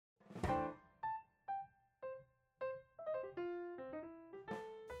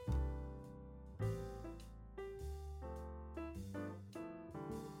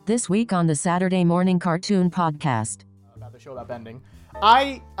This week on the Saturday Morning Cartoon Podcast. About the show about bending.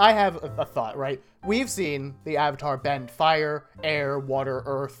 I have a thought, right? We've seen the Avatar bend fire, air, water,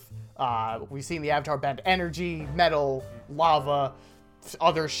 earth. We've seen the Avatar bend energy, metal, lava,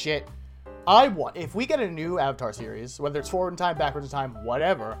 other shit. If we get a new Avatar series, whether it's forward in time, backwards in time,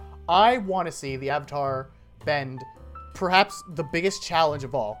 whatever, I want to see the Avatar bend perhaps the biggest challenge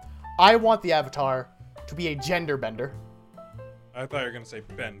of all. I want the Avatar to be a gender bender. I thought you were going to say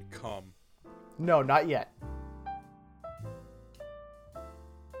bend cum. No, not yet.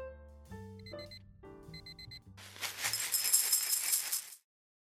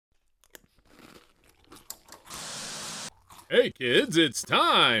 Hey kids, it's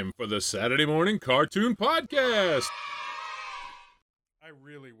time for the Saturday Morning Cartoon Podcast. I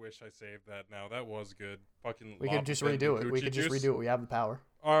really wish I saved that now. That was good. Fucking. We could just redo it. We could just redo it. We have the power.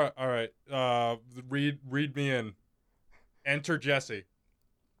 All right. Read me in. Enter Jesse.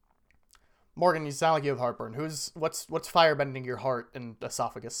 Morgan, you sound like you have heartburn. What's firebending your heart and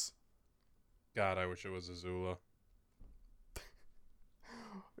esophagus? God, I wish it was Azula.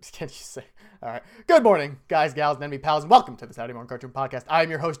 What can you say? All right. Good morning, guys, gals, and enemy pals, and welcome to the Saturday Morning Cartoon Podcast. I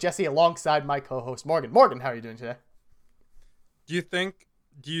am your host, Jesse, alongside my co-host, Morgan. Morgan, how are you doing today? Do you think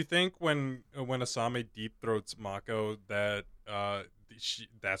when Asami deep throats Mako that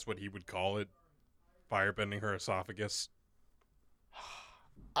that's what he would call it? Firebending her esophagus?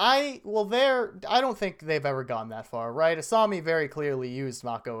 I don't think they've ever gone that far, right? Asami very clearly used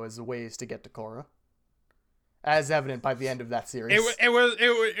Mako as ways to get to Korra, as evident by the end of that series.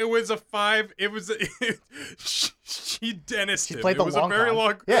 It was a 5. It was she dentist. She played the long. It was a very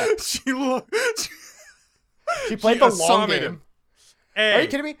long. Yeah. She played the long game. Hey, are you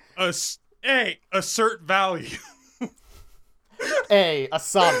kidding me? Assert value.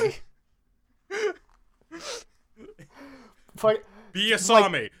 Asami. Be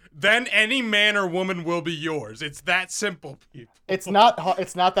Asami. Then any man or woman will be yours. It's that simple, people. It's not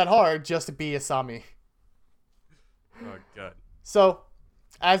that hard just to be Asami. Oh, God. So,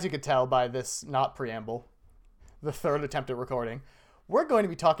 as you could tell by this not preamble, the third attempt at recording, we're going to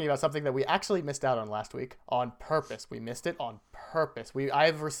be talking about something that we actually missed out on last week on purpose. We missed it on purpose.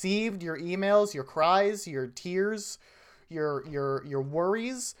 I've received your emails, your cries, your tears, your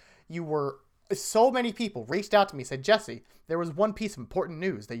worries. So many people reached out to me, said, Jesse, there was one piece of important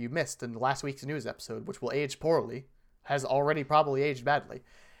news that you missed in last week's news episode, which will age poorly, has already probably aged badly.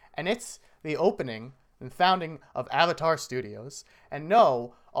 And it's the opening and founding of Avatar Studios. And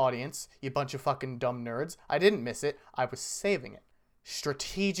no, audience, you bunch of fucking dumb nerds, I didn't miss it. I was saving it.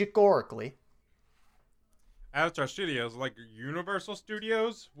 Strategically. Avatar Studios, like Universal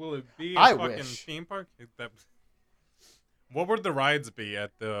Studios? Will it be a I fucking wish. theme park? What would the rides be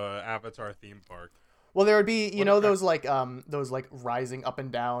at the Avatar theme park? Well, there would be, those rising up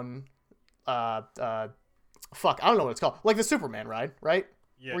and down, I don't know what it's called. Like the Superman ride, right?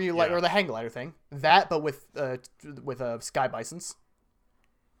 Yeah. Where you or the hang glider thing. That, but with sky bisons.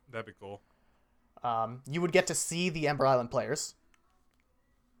 That'd be cool. You would get to see the Ember Island players.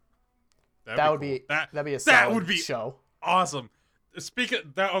 That'd be a solid show. Awesome. Speak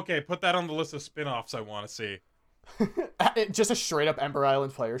of that, okay, put that on the list of spin-offs I want to see. Just a straight up Ember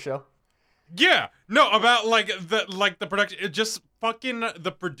Island player show. Yeah, no, about the production, just fucking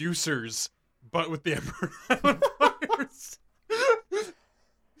the producers, but with the Ember Island players.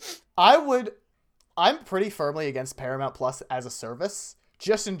 I'm pretty firmly against Paramount Plus as a service,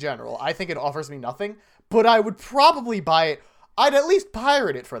 just in general. I think it offers me nothing, but I would probably buy it. I'd at least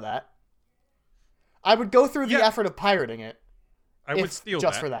pirate it for that. I would go through the effort of pirating it. I would steal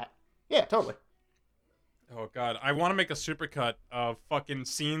just that. for that. Yeah, totally. Oh, God. I want to make a supercut of fucking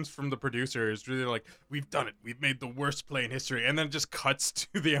scenes from the producers. Really like, we've done it. We've made the worst play in history. And then it just cuts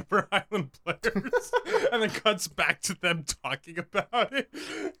to the Ember Island players. And then cuts back to them talking about it.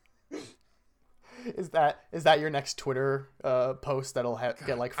 Is that your next Twitter post that'll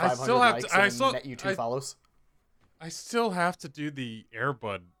get like 500 likes and net you 2 follows? I still have to do the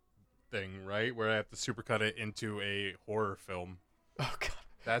Airbud thing, right? Where I have to supercut it into a horror film. Oh, God.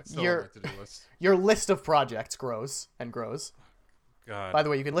 That's still on my to-do list. Your list of projects grows and grows. God. By the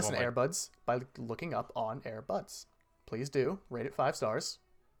way, you can listen to Airbuds by looking up on Airbuds. Please do. Rate it 5 stars.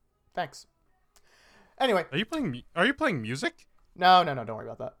 Thanks. Anyway. Are you playing music? No, don't worry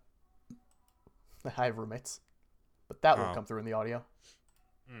about that. I have roommates. But that won't come through in the audio.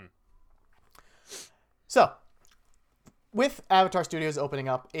 So, with Avatar Studios opening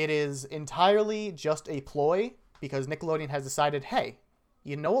up, it is entirely just a ploy because Nickelodeon has decided, hey,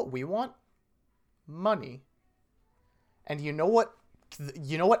 you know what we want? Money. And you know what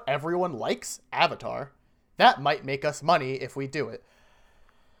everyone likes? Avatar. That might make us money if we do it.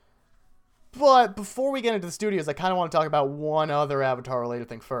 But before we get into the studios, I kind of want to talk about one other Avatar-related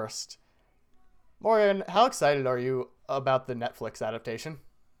thing first. Morgan, how excited are you about the Netflix adaptation?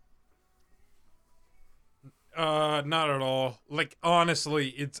 Not at all. Like, honestly,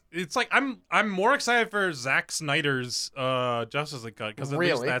 it's like I'm more excited for Zack Snyder's Justice League cut, because at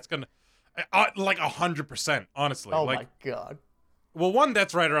least Really? that's gonna like 100%. Honestly, Oh like, my god. well, one,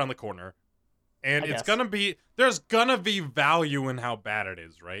 that's right around the corner, and I it's guess. gonna be there's gonna be value in how bad it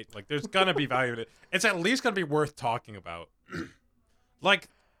is, right? Like, there's gonna be value in it. It's at least gonna be worth talking about. Like,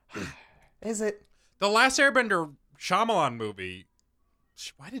 Is it? the last Airbender Shyamalan movie.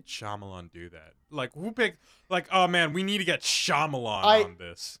 Why did Shyamalan do that? Like, who picked? Like, oh man, we need to get Shyamalan on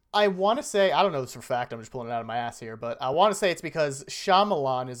this. I want to say, I don't know this for a fact, I'm just pulling it out of my ass here, but I want to say it's because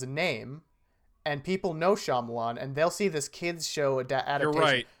Shyamalan is a name, and people know Shyamalan, and they'll see this kids show adaptation. You're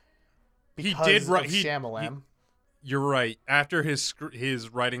right. Because He did write. of Shyamalan. You're right. After his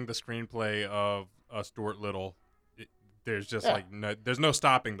writing the screenplay of Stuart Little, there's just Yeah. like there's no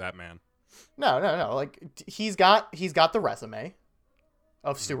stopping that man. No. Like he's got the resume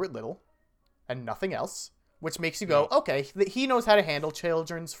of Stuart Little and nothing else, which makes you go, okay, he knows how to handle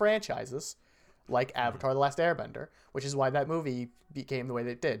children's franchises like Avatar: The Last Airbender, which is why that movie became the way that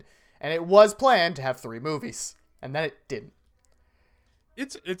it did. And it was planned to have 3 movies, and then it didn't.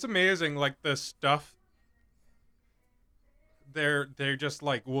 It's amazing, like, the stuff they're just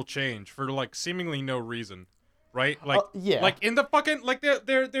like will change for like seemingly no reason, right? Like, yeah. like in the fucking like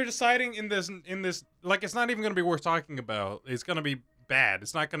they're deciding in this like, it's not even gonna be worth talking about. It's gonna be bad.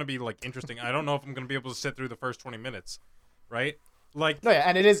 It's not gonna be like interesting. I don't know if I'm gonna be able to sit through the first 20 minutes, right? Like, No, yeah,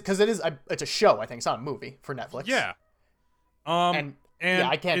 and it is because it's a show. I think it's not a movie for Netflix. yeah. And yeah,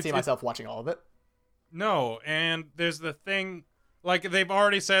 I can't see it's- myself watching all of it. No, and there's the thing, like, they've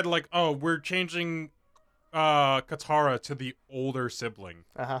already said, like, oh, we're changing Katara to the older sibling,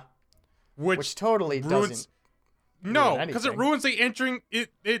 Which totally ruins- doesn't. no, ruin because it anything. ruins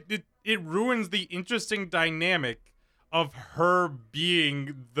the it ruins the interesting dynamic of her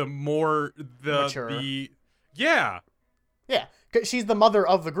being the more Mature. yeah. Yeah, 'cause she's the mother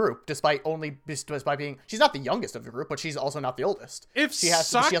of the group, despite being she's not the youngest of the group, but she's also not the oldest. If She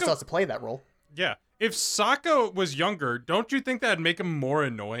also Sokka, has to play that role. yeah, if Sokka was younger, don't you think that'd make him more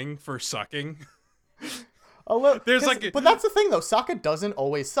annoying for sucking? A little, There's like but that's the thing though. Sokka doesn't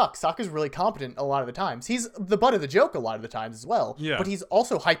always suck. Sokka's really competent a lot of the times. He's the butt of the joke a lot of the times as well. Yeah. But he's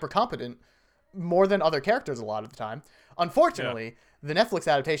also hyper competent more than other characters a lot of the time. Unfortunately, the Netflix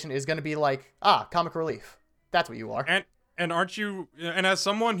adaptation is going to be like, comic relief. That's what you are. And aren't you? And as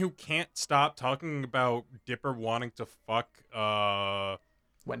someone who can't stop talking about Dipper wanting to fuck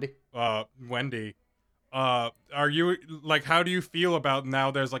Wendy. Wendy, are you like? How do you feel about now?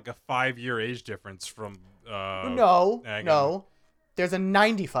 There's like a 5-year age difference from No. Agatha. There's a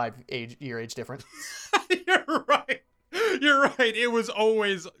 95-year age difference. You're right. You're right. It was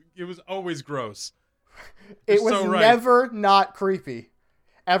always gross. It You're was so right. never not creepy.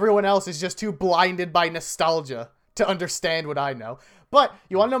 Everyone else is just too blinded by nostalgia to understand what I know. But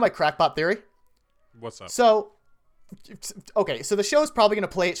you want to know my crackpot theory? What's up? So, okay, so the show's probably going to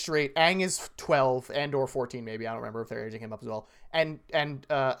play it straight. Aang is 12 and or 14 maybe. I don't remember if they're aging him up as well. And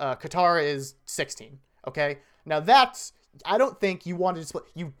Katara is 16. Okay? Now that's... I don't think you want to display...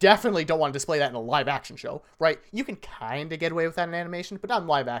 You definitely don't want to display that in a live action show, right? You can kind of get away with that in animation, but not in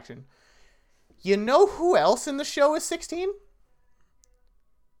live action. You know who else in the show is 16?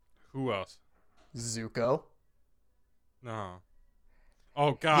 Who else? Zuko. No.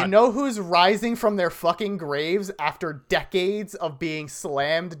 Oh God. You know who's rising from their fucking graves after decades of being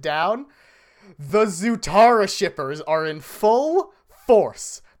slammed down? The Zutara shippers are in full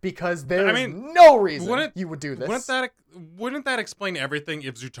force because there's no reason you would do this. Wouldn't that explain everything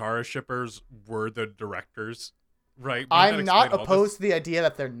if Zutara shippers were the directors? Right? Wouldn't that I'm not explain all opposed this? to the idea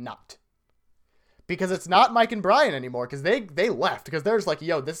that they're not. Because it's not Mike and Brian anymore, because they left. Because they're just like,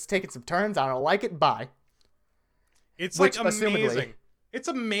 yo, this is taking some turns, I don't like it, bye. It's Which, like amazing. assumedly- It's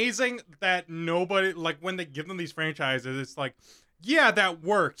amazing that nobody, like, when they give them these franchises, it's like, yeah, that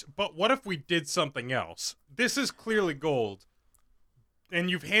worked, but what if we did something else? This is clearly gold. And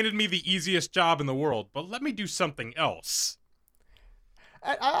you've handed me the easiest job in the world, but let me do something else.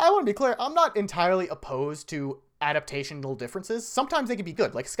 I want to be clear, I'm not entirely opposed to adaptational differences. Sometimes they can be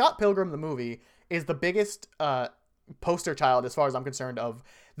good. Like Scott Pilgrim, the movie, is the biggest poster child, as far as I'm concerned, of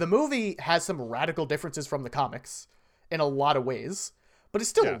the movie has some radical differences from the comics in a lot of ways, but it's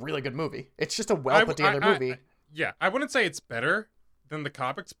still a really good movie. It's just a well put together movie. I wouldn't say it's better than the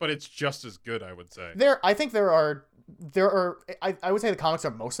comics, but it's just as good, I would say. I think there are I would say the comics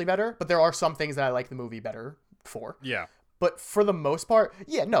are mostly better, but there are some things that I like the movie better for. Yeah. But for the most part,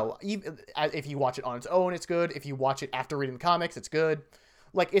 yeah, no. If you watch it on its own, it's good. If you watch it after reading the comics, it's good.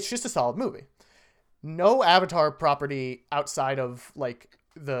 Like, it's just a solid movie. No Avatar property outside of, like,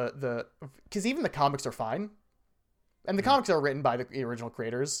 because even the comics are fine. And the comics are written by the original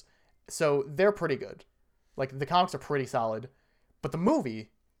creators, so they're pretty good. Like, the comics are pretty solid. But the movie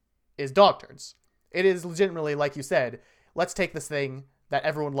is dog turds. It is legitimately, like you said, let's take this thing that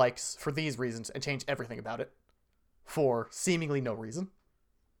everyone likes for these reasons and change everything about it for seemingly no reason.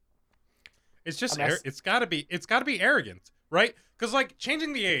 It's just it's got to be arrogant, right? Cuz like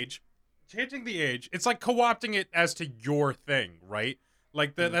changing the age, it's like co-opting it as to your thing, right?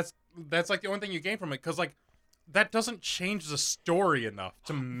 Like that's like the only thing you gain from it, cuz like that doesn't change the story enough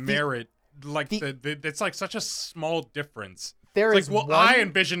to merit it's like such a small difference. It's like, well, I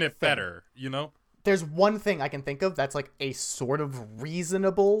envision it better, you know? There's one thing I can think of that's like a sort of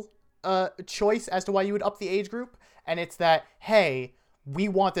reasonable choice as to why you would up the age group, and it's that, hey, we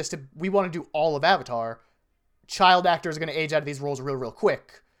want to do all of Avatar. Child actors are going to age out of these roles real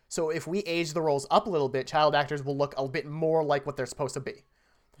quick. So if we age the roles up a little bit, child actors will look a bit more like what they're supposed to be.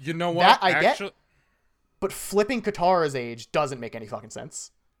 You know what? That I get. But flipping Katara's age doesn't make any fucking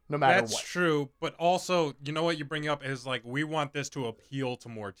sense. No matter what. That's true, but also, you know what you bring up is like, we want this to appeal to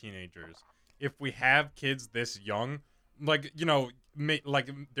more teenagers. If we have kids this young, like, you know, like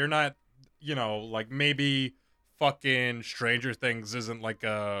they're not, you know, like maybe fucking Stranger Things isn't like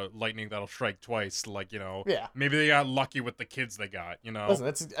a lightning that'll strike twice. Like, you know, yeah, maybe they got lucky with the kids they got, you know. Listen,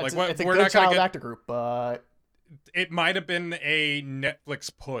 it's a good child actor group, but it might have been a Netflix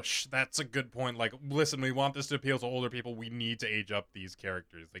push. That's a good point. Like, listen, we want this to appeal to older people. We need to age up these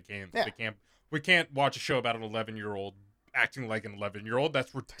characters. We can't watch a show about an 11-year-old acting like an 11-year-old.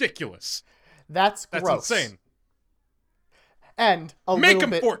 That's ridiculous. That's gross. Insane. And make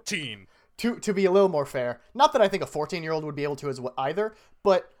him 14. To be a little more fair, not that I think a 14-year-old would be able to as well either,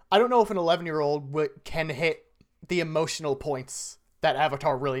 but I don't know if an 11-year-old can hit the emotional points that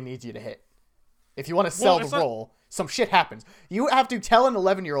Avatar really needs you to hit. If you want to sell the role, some shit happens. You have to tell an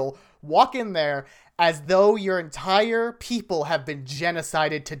 11-year-old, walk in there as though your entire people have been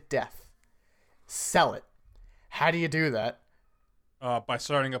genocided to death. Sell it. How do you do that? By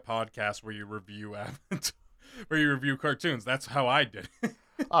starting a podcast where you review cartoons. That's how I did it.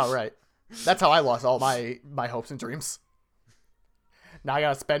 Oh, right. That's how I lost all my hopes and dreams. Now I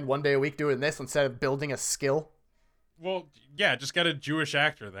gotta spend one day a week doing this instead of building a skill. Well, yeah, just get a Jewish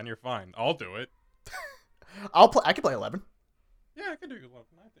actor, then you're fine. I'll do it. I can play 11. Yeah, I can do 11.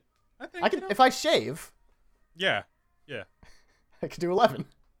 I think I can, if I shave. Yeah. I can do 11.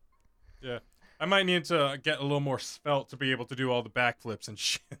 Yeah. I might need to get a little more svelte to be able to do all the backflips and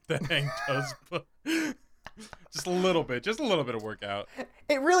shit that Hank does, but just a little bit of workout.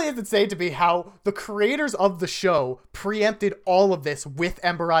 It really is insane to me how the creators of the show preempted all of this with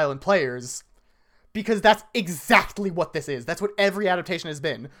Ember Island players, because that's exactly what this is. That's what every adaptation has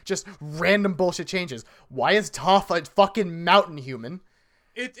been. Just random bullshit changes. Why is Toph a fucking mountain human?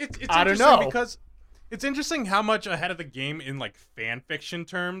 It's I don't know. Because it's interesting how much ahead of the game in like fan fiction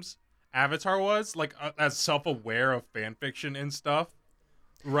terms Avatar was, like as self-aware of fan fiction and stuff,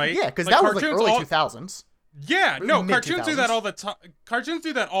 right? Yeah, because like, that was like early 2000s. Yeah, no, Mid-2000s. cartoons do that all the time. Cartoons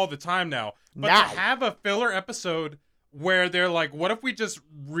do that all the time now. But to have a filler episode where they're like, what if we just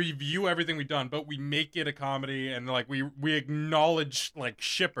review everything we've done, but we make it a comedy, and like we acknowledge like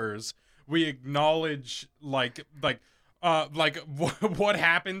shippers, we acknowledge like what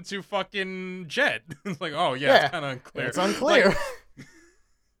happened to fucking Jet? It's like, oh yeah, it's kind of unclear. It's unclear.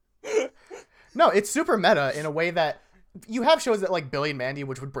 No, it's super meta in a way that you have shows that like Billy and Mandy,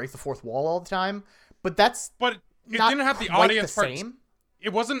 which would break the fourth wall all the time, but it didn't have the audience same.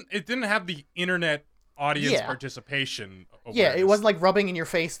 It didn't have the internet audience participation. Yeah, it wasn't like rubbing in your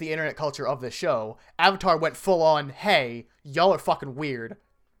face the internet culture of the show. Avatar went full on, hey, y'all are fucking weird.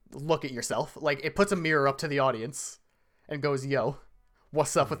 Look at yourself. Like, it puts a mirror up to the audience and goes, yo,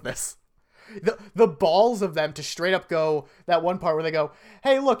 what's up with this? The balls of them to straight up go, that one part where they go,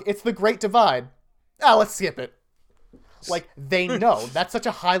 hey, look, it's the Great Divide. Let's skip it. Like, they know. That's such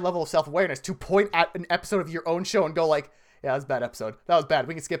a high level of self-awareness to point at an episode of your own show and go like, yeah, that was a bad episode. That was bad.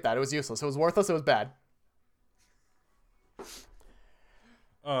 We can skip that. It was useless. It was worthless. It was bad.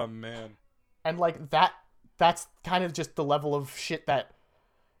 Oh, man. And, like, that's kind of just the level of shit that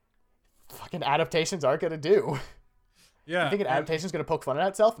fucking adaptations aren't going to do. Yeah. You think an adaptation's going to poke fun at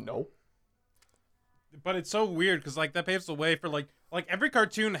itself? No. But it's so weird because, like, that paves the way for, like every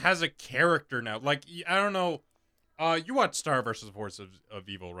cartoon has a character now. Like, I don't know. You watch Star vs. Force of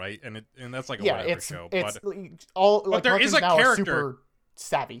Evil, right? And that's like a whatever show. But all. But there is a character.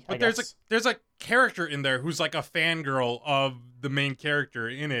 savvy. But I guess. there's a character in there who's like a fangirl of the main character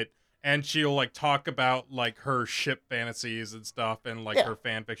in it, and she'll like talk about like her ship fantasies and stuff, and like her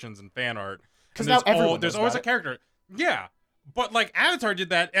fan fictions and fan art. Because now everyone there's knows always about a character. Yeah, but like Avatar did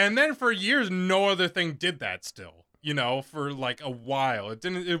that, and then for years no other thing did that. Still, you know, for like a while, it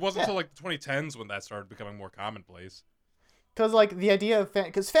didn't. It wasn't until like the 2010s when that started becoming more commonplace. Because like the idea of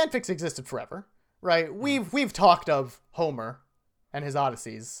because fanfics existed forever, right? We've talked of Homer and his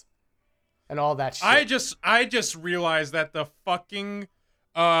Odysseys and all that shit. I just realized that the fucking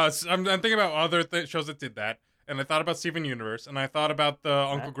I'm thinking about other shows that did that, and I thought about Steven Universe, and I thought about the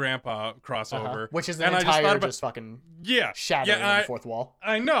Uncle Grandpa crossover, which is an entire just fucking shattering of the fourth wall.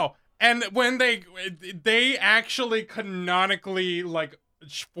 I know, and when they actually canonically like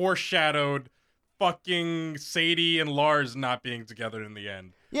foreshadowed fucking Sadie and Lars not being together in the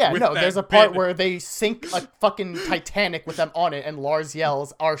end. Yeah, no, there's a part where they sink a fucking Titanic with them on it, and Lars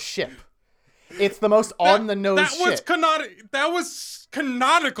yells, "Our ship." It's the most on-the-nose shit. That was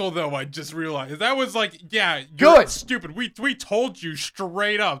canonical, though, I just realized. That was like, yeah, you're good. Stupid. We told you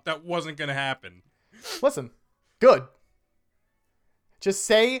straight up that wasn't going to happen. Listen, good. Just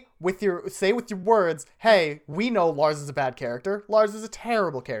say with your words, hey, we know Lars is a bad character. Lars is a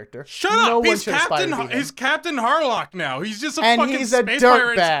terrible character. Shut up! He's Captain Harlock now. He's just a and fucking he's a space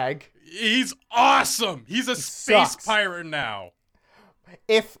pirate. dirtbag. He's awesome. He's a space pirate now.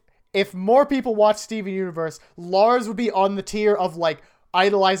 If more people watch Steven Universe, Lars would be on the tier of like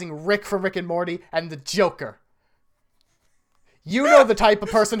idolizing Rick from Rick and Morty and the Joker. You know the type of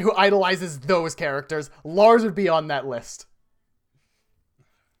person who idolizes those characters. Lars would be on that list.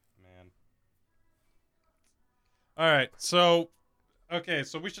 All right, so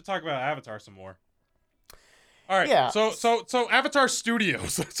we should talk about Avatar some more. All right, yeah. So Avatar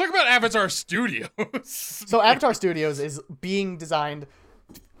Studios. Let's talk about Avatar Studios. So Avatar Studios is being designed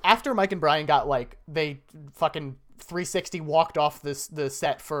after Mike and Brian got like they fucking 360 walked off the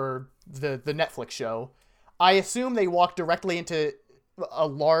set for the Netflix show. I assume they walked directly into a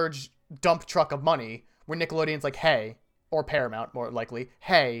large dump truck of money where Nickelodeon's like, hey, or Paramount more likely,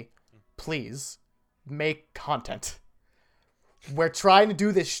 hey, please. Make content. We're trying to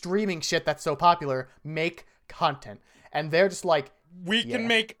do this streaming shit that's so popular. Make content. And they're just like, we can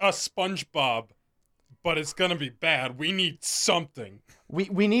make a SpongeBob, but it's gonna be bad. We need something.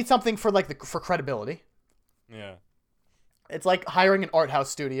 We need something for like for credibility. Yeah. It's like hiring an art house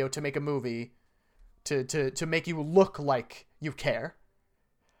studio to make a movie to make you look like you care.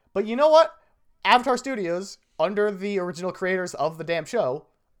 But you know what? Avatar Studios, under the original creators of the damn show,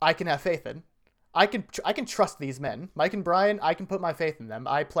 I can have faith in. I can trust these men. Mike and Brian, I can put my faith in them.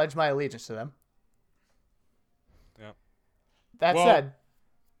 I pledge my allegiance to them. Yeah. That said,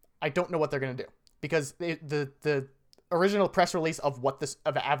 I don't know what they're going to do. Because the original press release of what this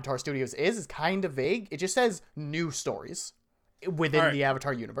of Avatar Studios is kind of vague. It just says new stories within the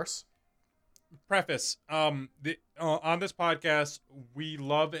Avatar universe. Preface. On this podcast, we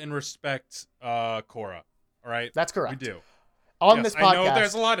love and respect Korra. All right? That's correct. We do. On this podcast, I know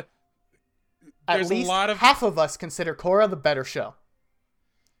there's a lot of... At least half of us consider Korra the better show.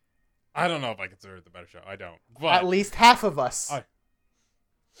 I don't know if I consider it the better show. I don't. But at least half of us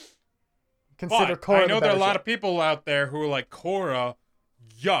consider Korra the better show. I know there are a lot of people out there who are like, Korra,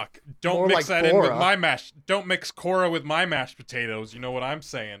 yuck. Don't More mix like that Bora. in with my mash. Don't mix Korra with my mashed potatoes. You know what I'm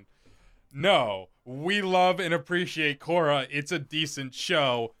saying? No. We love and appreciate Korra. It's a decent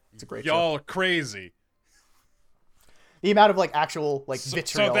show. It's a great Y'all show. are crazy. The amount of like actual like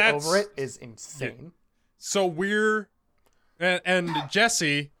vitriol over it is insane. Yeah. So we're and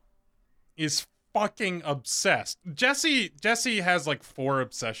Jesse is fucking obsessed. Jesse has like 4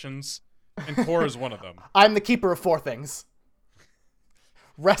 obsessions, and Korra is one of them. I'm the keeper of 4 things: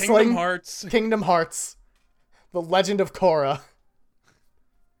 wrestling, Kingdom Hearts, The Legend of Korra.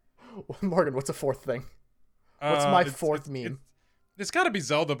 Morgan, what's a 4th thing? What's my 4th meme? It's got to be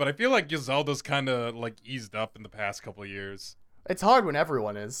Zelda, but I feel like Zelda's kind of like eased up in the past couple of years. It's hard when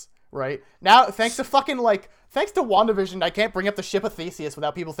everyone is, right? Now, thanks to WandaVision, I can't bring up the ship of Theseus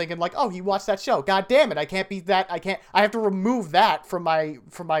without people thinking like, oh, he watched that show. God damn it, I can't be that. I have to remove that from my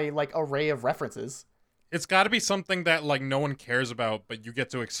like array of references. It's got to be something that like no one cares about, but you get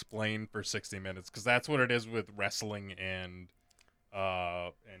to explain for 60 minutes, because that's what it is with wrestling and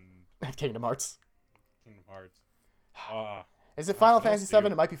Kingdom Hearts. Kingdom Hearts. Is it Final Fantasy VII?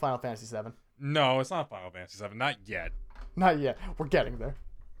 It might be Final Fantasy VII. No, it's not Final Fantasy VII. Not yet. Not yet. We're getting there.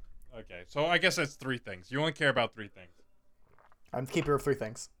 Okay, so I guess that's 3 things. You only care about 3 things. I'm the keeper of 3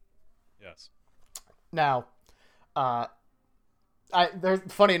 things. Yes. Now,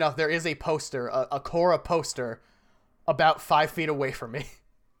 funny enough, there is a poster, a Korra poster, about 5 feet away from me.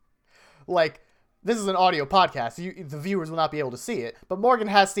 Like, this is an audio podcast. The viewers will not be able to see it, but Morgan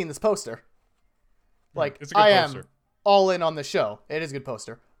has seen this poster. Like, It's a good I poster. am all in on the show. It is a good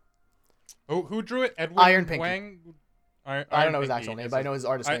poster. Oh, who drew it? Edwin Iron Pinky. Wang? I don't Iron know his Pinky actual name, is but I know his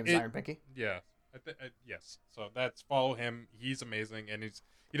artist name is it- Iron Pinky. Yeah. Yes. So that's follow him. He's amazing, and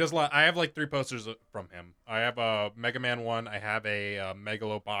he does a lot. I have like 3 posters from him. I have a Mega Man one. I have a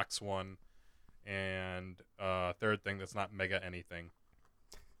Megalobox one, and a third thing that's not Mega anything.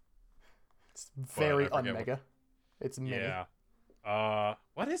 It's very I forget unmega. It's mini. Yeah.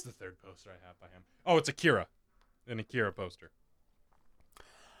 What is the third poster I have by him? Oh, it's Akira, an Akira poster.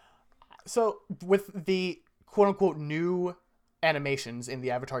 So, with the quote-unquote new animations in the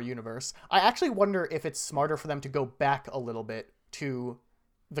Avatar universe, I actually wonder if it's smarter for them to go back a little bit to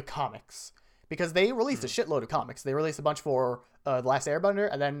the comics. Because they released a shitload of comics. They released a bunch for The Last Airbender,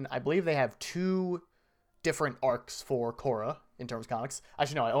 and then I believe they have 2 different arcs for Korra in terms of comics.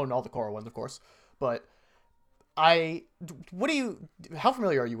 Actually, no, I own all the Korra ones, of course. But how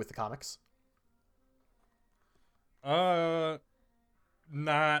familiar are you with the comics?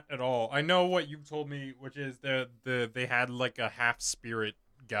 Not at all. I know what you told me, which is they had like a half spirit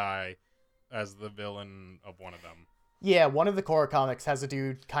guy as the villain of one of them. Yeah, one of the Korra comics has a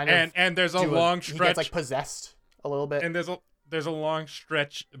dude kind of... And there's a he long gets, stretch, like, possessed a little bit. and there's a long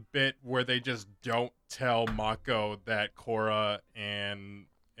stretch bit where they just don't tell Mako that Korra and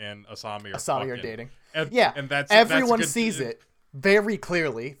Asami are fucking. dating. And, Yeah, and that's everyone that's good- sees it very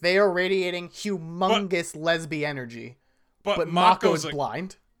clearly. They are radiating humongous lesbian energy, but Mako's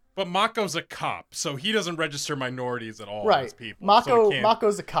blind. But Mako's a cop, so he doesn't register minorities at all Right. as people. so he can't-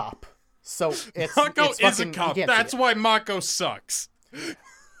 Mako's a cop. So it's Mako it's is a fucking, cop. you can't see That's it. why Mako sucks.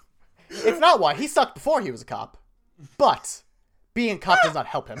 It's not why. He sucked before he was a cop. But being a cop does not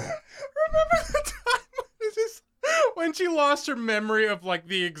help him. Remember the time when she lost her memory of like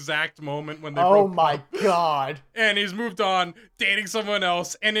the exact moment when they Oh broke my up? god. And he's moved on, dating someone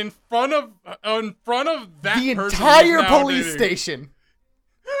else, and in front of that The person entire he's now police dating- station.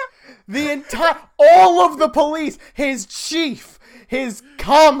 All of the police, his chief, his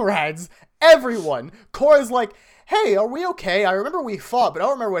comrades, everyone. Korra's like, hey, are we okay? I remember we fought, but I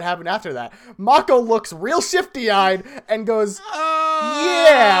don't remember what happened after that. Mako looks real shifty-eyed and goes,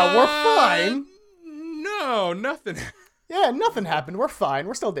 yeah, we're fine. No, nothing. Yeah, nothing happened. We're fine.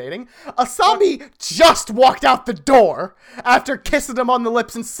 We're still dating. Asami just walked out the door after kissing him on the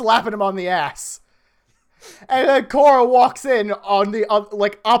lips and slapping him on the ass. And then Korra walks in on the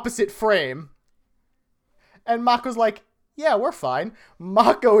opposite frame. And Mako's like, yeah, we're fine.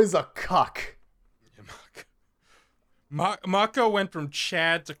 Mako is a cuck. Mako went from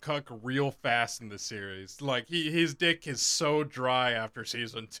Chad to cuck real fast in the series. Like his dick is so dry after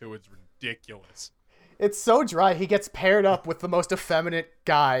season 2, it's ridiculous. It's so dry, he gets paired up with the most effeminate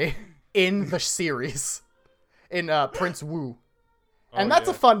guy in the series. In Prince Wu. And that's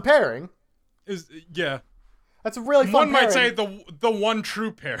a fun pairing. Yeah. That's a really fun One might pairing. say the one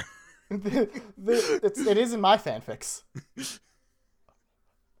true pair. It is in my fanfics.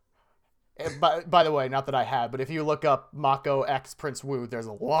 By the way, not that I have, but if you look up Mako X Prince Wu, there's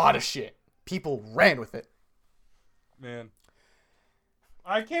a lot of shit. People ran with it. Man.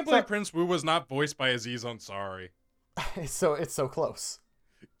 I can't believe Prince Wu was not voiced by Aziz Ansari. It's so close.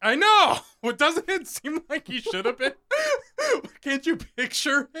 I know! Well, doesn't it seem like he should have been? Can't you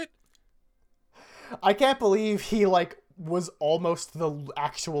picture it? I can't believe he was almost the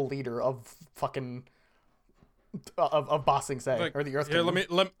actual leader of fucking of Ba Sing Se, Like, or the Earth here,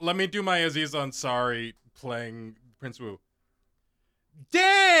 Kingdom. let me do my Aziz Ansari playing Prince Wu.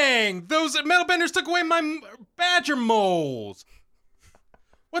 Dang! Those metalbenders took away my badger moles!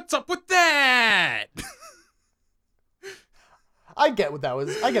 What's up with that? I get what that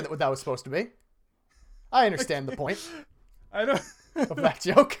was supposed to be. I understand the point I don't... of that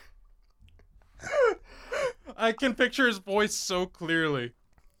joke. I can picture his voice so clearly.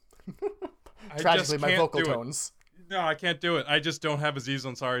 I Tragically, just my can't vocal do it. tones. No, I can't do it. I just don't have Aziz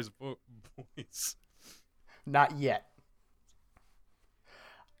Ansari's voice. Not yet.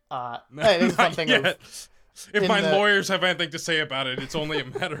 It is Not something yet. of... If in my the- lawyers have anything to say about it, it's only a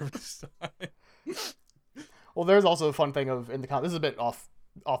matter of time. Well, there's also a fun thing of in the comics. This is a bit off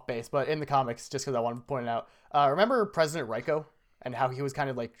base, but in the comics, just because I wanted to point it out. Remember President Raiko and how he was kind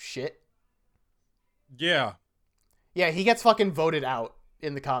of like shit? Yeah. Yeah, he gets fucking voted out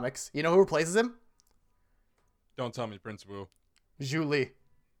in the comics. You know who replaces him? Don't tell me Prince Wu. Zhu Li.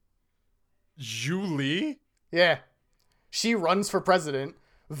 Julie? Yeah. She runs for president.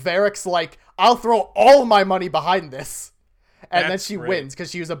 Varric's like, I'll throw all my money behind this. And then That's she great. wins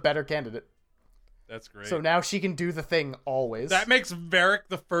because she was a better candidate. That's great. So now she can do the thing always. That makes Varric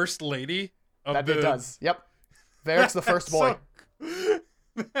the first lady of that the... it does. Yep. Varric's the first boy.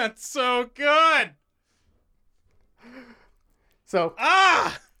 That's so good. So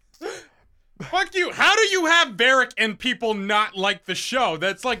fuck you. How do you have Varric and people not like the show?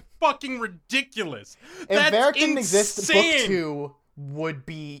 That's like fucking ridiculous. if That's Varric didn't exist, Book insane. 2 would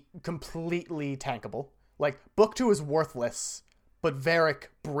be completely tankable. Like, Book 2 is worthless, but Varric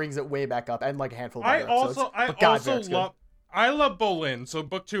brings it way back up, and like a handful of other episodes. But God, Varric's good. I love Bolin, so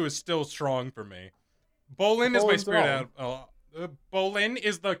Book 2 is still strong for me. Bolin is my Bolin's spirit out. Bolin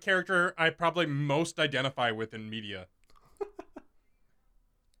is the character I probably most identify with in media.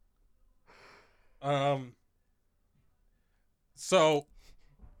 So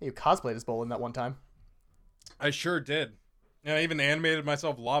You cosplayed as Bolin that one time. I sure did. And I even animated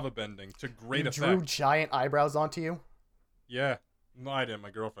myself lava bending to great You effect. drew giant eyebrows onto you. Yeah. No, I didn't. My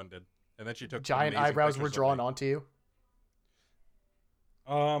girlfriend did. And then she took Giant amazing eyebrows were pictures of drawn me. onto you.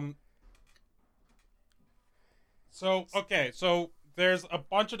 So, okay, so there's a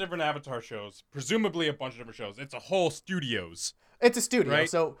bunch of different Avatar shows. Presumably a bunch of different shows. It's a whole studios. It's a studio, Right.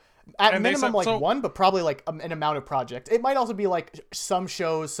 so at And they minimum said- like so- one, but probably like an amount of projects. It might also be like some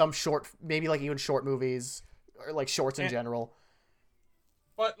shows, some short, maybe like even short movies, or like shorts in And- general.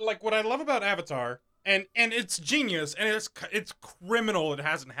 But like what I love about Avatar, and it's genius, and it's criminal it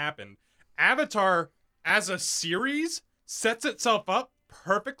hasn't happened. Avatar as a series sets itself up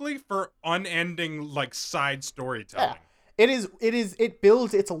perfectly for unending like side storytelling. Yeah. It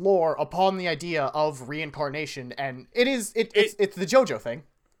builds its lore upon the idea of reincarnation, and it's the JoJo thing.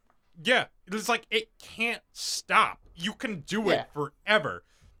 Yeah, it's like it can't stop. You can do Yeah. it forever.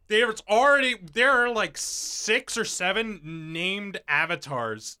 There are like 6 or 7 named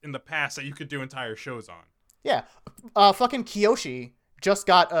avatars in the past that you could do entire shows on. Yeah, fucking Kyoshi just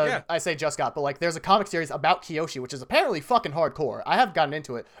got Yeah. I say just got, but like there's a comic series about Kyoshi, which is apparently fucking hardcore. I haven't gotten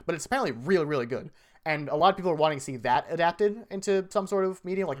into it, but it's apparently really, really good. And a lot of people are wanting to see that adapted into some sort of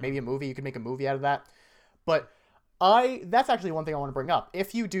medium, like maybe a movie. You could make a movie out of that. But that's actually one thing I want to bring up.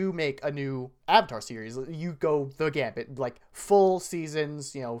 If you do make a new Avatar series, you go the gambit, like full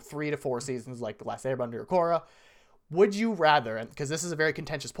seasons, 3 to 4 seasons, like The Last Airbender or Korra. Would you rather, and because this is a very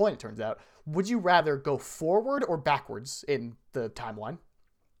contentious point, it turns out, would you rather go forward or backwards in the timeline?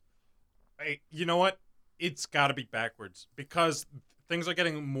 Hey, you know what? It's got to be backwards because things are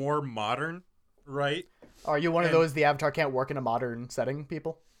getting more modern, right? Are you one of And- those the Avatar can't work in a modern setting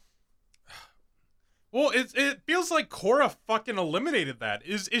people? Well, it feels like Korra fucking eliminated that.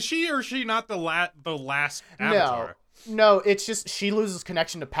 Is she or is she not the last Avatar? No, it's just she loses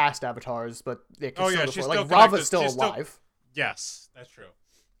connection to past avatars, but it can Oh, still yeah, go she's forward. still Like Rava's connected. still She's still- alive. Yes, that's true.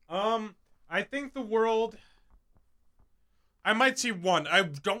 I think the world. I might see one. I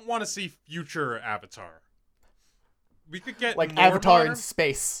don't want to see future Avatar. We could get Like more Avatar modern. in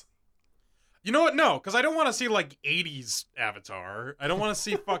space. You know what? No, because I don't want to see like 80s Avatar. I don't want to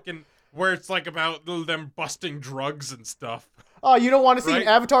see fucking where it's like about them busting drugs and stuff. Oh, you don't want to see Right? an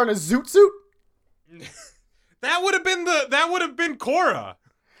Avatar in a zoot suit? That would have been Korra.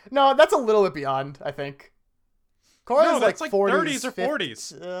 No, that's a little bit beyond, I think. Korra's No, like that's like 40s, 30s or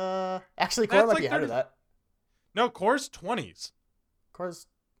 40s. Actually, Korra That's might like be ahead of 30s. that. No, Korra's 20s. Korra's...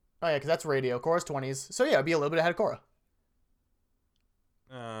 Oh, yeah, because that's radio. Korra's 20s. So, yeah, it'd be a little bit ahead of Korra.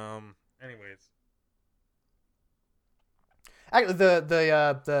 Anyways. Actually,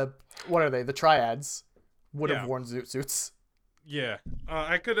 the what are they? The Triads would have Yeah. worn zoot suits. Yeah,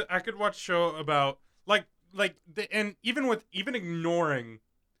 I could watch a show about and even ignoring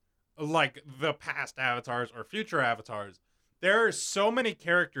like the past avatars or future avatars, there are so many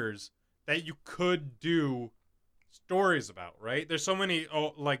characters that you could do stories about, right? There's so many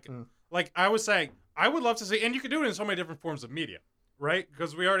like I was saying, I would love to see, and you could do it in so many different forms of media, right?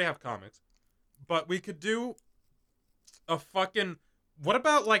 Because we already have comics, but we could do a fucking what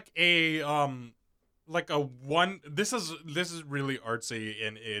about like a this is really artsy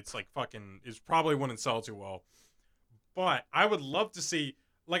and it's like fucking is probably wouldn't sell too well, but I would love to see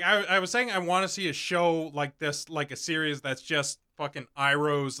like I was saying I want to see a show like this, like a series that's just fucking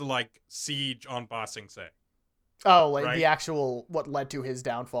Iroh's like siege on Ba Sing Se. Oh, like Right. the actual what led to his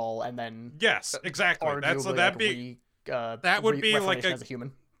downfall, and then Yes, exactly. That's arguably, that'd like, be that would be like reformation as a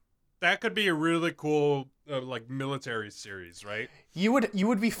human. that could be a really cool like military series, right? You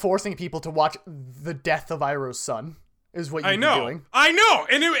would be forcing people to watch the death of Iroh's son. Is what you'd I be know, doing. I know,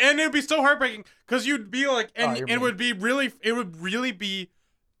 and it'd be so heartbreaking because you'd be like, and you're it mean. would really be,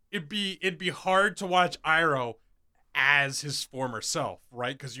 it'd be hard to watch Iroh as his former self,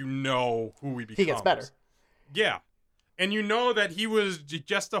 right? Because you know who he becomes. He gets better. Yeah, and you know that he was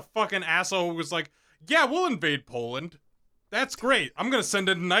just a fucking asshole who was like, yeah, we'll invade Poland. That's great. I'm gonna send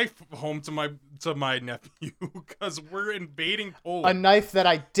a knife home to my nephew because we're invading A Poland. knife that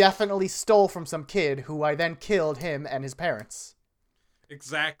I definitely stole from some kid who I then killed him and his parents.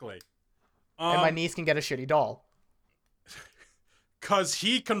 Exactly. And my niece can get a shitty doll. Cause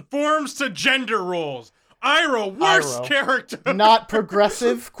he conforms to gender roles. Iroh, worst Iroh. character. Not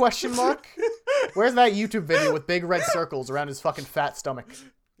progressive, question mark? Where's that YouTube video with big red circles around his fucking fat stomach?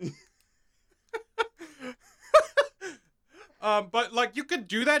 But like you could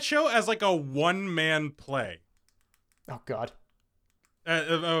do that show as like a one-man play. Oh, God.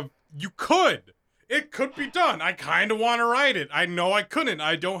 You could. It could be done. I kind of want to write it. I know I couldn't.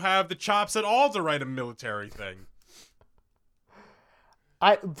 I don't have the chops at all to write a military thing.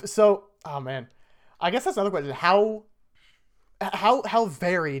 Oh, man. I guess that's another question. How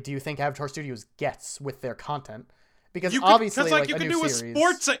varied do you think Avatar Studios gets with their content? Because obviously, like, you a could new do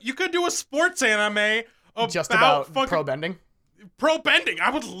series, you could do a sports anime just about fucking pro bending. pro bending. I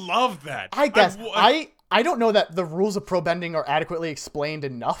would love that. I guess I don't know that the rules of pro bending are adequately explained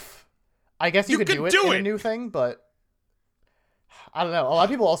enough. I guess you could do it in a new thing, but I don't know. A lot of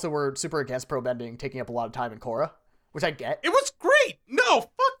people also were super against pro bending taking up a lot of time in Korra, which I get. It was great. No,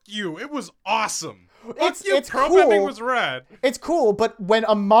 fuck you. It was awesome. It's Pro cool. bending was rad. It's cool, but when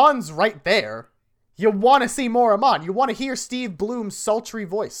Amon's right there, you want to see more Amon. You want to hear Steve Bloom's sultry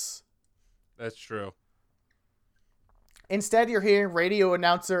voice. That's true. Instead, you're hearing radio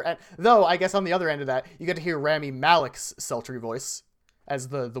announcer, and though I guess on the other end of that, you get to hear Rami Malek's sultry voice as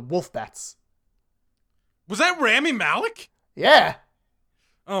the wolf bats. Was that Rami Malek? Yeah.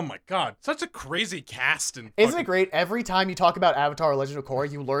 Oh my god, such a crazy cast and Isn't it great? Every time you talk about Avatar: Legend of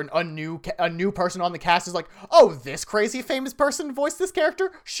Korra, you learn a new person on the cast is like, oh, this crazy famous person voiced this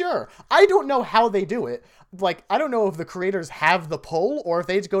character? Sure. I don't know how they do it. Like, I don't know if the creators have the pull or if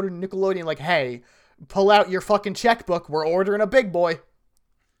they just go to Nickelodeon like, hey, pull out your fucking checkbook. We're ordering a big boy.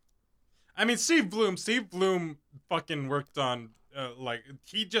 I mean, Steve Bloom fucking worked on like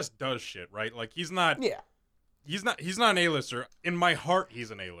he just does shit, right? Like he's not an A-lister. In my heart, he's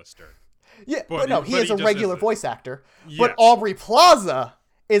an A-lister. Yeah, but no, he is a just regular isn't. voice actor. Yes. But Aubrey Plaza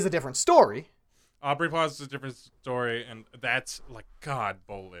is a different story. Aubrey Plaza is a different story, and that's like, God,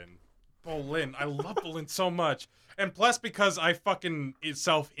 Bolin. I love Bolin so much. And plus, because I fucking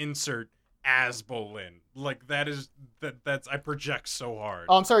self-insert as Bolin. Like, that's, I project so hard.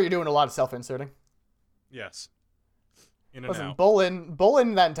 Oh, I'm sorry you're doing a lot of self-inserting. Yes. In and Listen, out.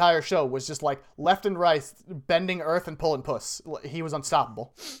 Bolin that entire show was just like left and right, bending earth and pulling puss. He was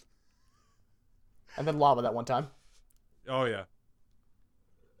unstoppable. And then lava that one time. Oh, yeah.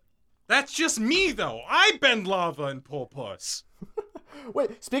 That's just me, though. I bend lava and pull puss.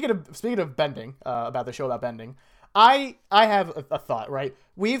 Wait, speaking of bending, about the show about bending, I have a thought, right?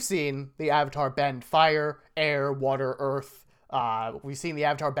 We've seen the Avatar bend fire, air, water, earth. We've seen the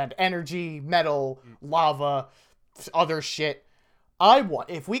Avatar bend energy, metal, lava, other shit.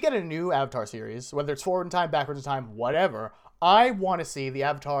 If we get a new Avatar series, whether it's forward in time, backwards in time, whatever, I want to see the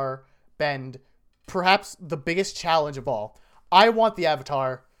Avatar bend perhaps the biggest challenge of all. I want the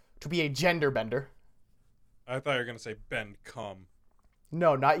Avatar to be a gender bender. I thought you were going to say bend cum.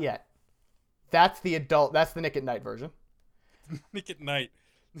 No, not yet. That's the Nick at Night version. Nick at Night.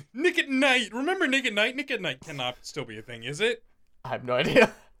 Nick at Night. Remember Nick at Night? Nick at Night cannot still be a thing, is it? I have no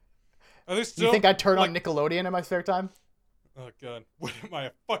idea. Are they still? You think I'd turn on Nickelodeon in my spare time? Oh, God. What am I,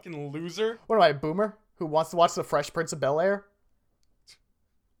 a fucking loser? What am I, a boomer who wants to watch The Fresh Prince of Bel-Air?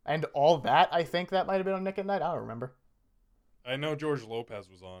 And all that, I think that might have been on Nick at Night. I don't remember. I know George Lopez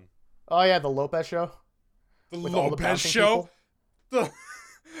was on. Oh, yeah, the Lopez show. The With all the Lopez bouncing show? people.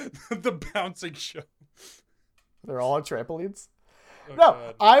 The bouncing show. They're all on trampolines. Oh,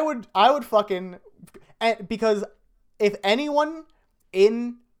 No, God. I would fucking... Because if anyone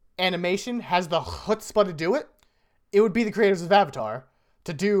in animation has the chutzpah to do it, it would be the creators of Avatar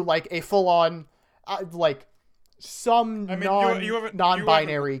to do, like, a full-on, some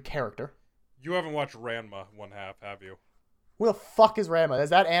non-binary character. You haven't watched Ranma one half, have you? Who the fuck is Rama?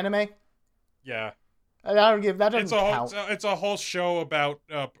 Is that anime? Yeah. That doesn't count. It's a whole show about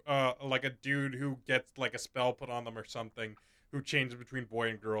like a dude who gets like a spell put on them or something, who changes between boy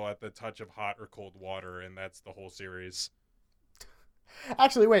and girl at the touch of hot or cold water, and that's the whole series.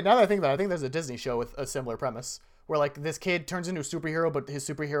 Actually, wait, now that I think about it, I think there's a Disney show with a similar premise, where like this kid turns into a superhero, but his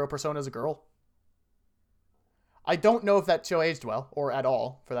superhero persona is a girl. I don't know if that show aged well, or at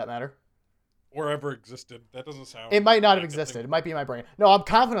all, for that matter. or ever existed. That doesn't sound. It might not have like a thing. existed. It might be in my brain. No, I'm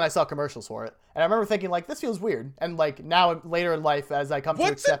confident I saw commercials for it. And I remember thinking, like, this feels weird. And, like, now, later in life, as I come to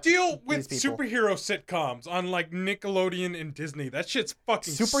What's the accept deal with these people. superhero sitcoms on, like, Nickelodeon and Disney? That shit's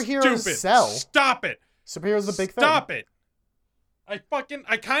fucking Superheroes stupid. sell. Stop it. Superheroes a big thing. Stop it. I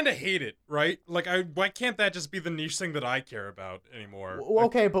kind of hate it, right? Like, why can't that just be the niche thing that I care about anymore?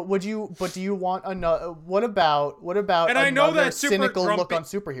 Okay, but do you want another, what about And I know another that's super cynical look grumpy. on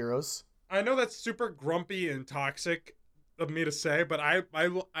superheroes? I know that's super grumpy and toxic of me to say, but I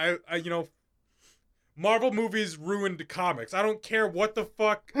you know, Marvel movies ruined comics. I don't care what the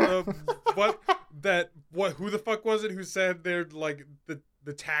fuck, who the fuck was it who said they're like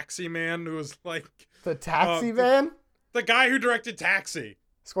the Taxi Man who was like The Taxi Man? the guy who directed Taxi.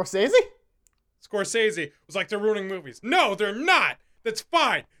 Scorsese? Scorsese was like, they're ruining movies. No, they're not. That's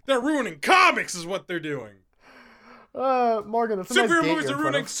fine. They're ruining comics is what they're doing. Morgan, that's a nice Superhero gate movies you're are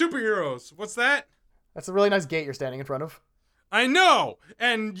in front ruining of. superheroes. What's that? That's a really nice gate you're standing in front of. I know,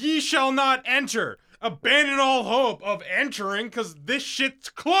 and ye shall not enter. Abandon all hope of entering, cause this shit's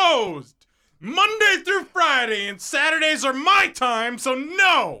closed. Monday through Friday, and Saturdays are my time, so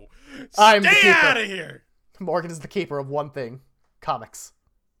no! I'm the Stay keeper. out of here! Morgan is the keeper of one thing. Comics.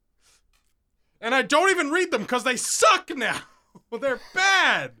 And I don't even read them, cause they suck now! They're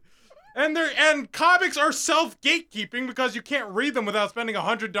bad! And comics are self-gatekeeping because you can't read them without spending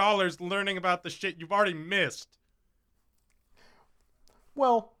 $100 learning about the shit you've already missed.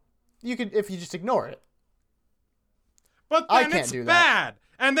 Well, you could if you just ignore it. But I then can't it's do that. bad.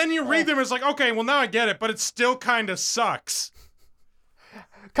 And then you read them, it's like, okay, well now I get it, but it still kind of sucks.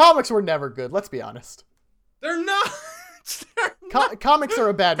 Comics were never good, let's be honest. They're not. They're not. Comics are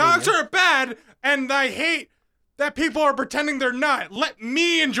a bad Comics medium. are bad, and I hate that people are pretending they're not. Let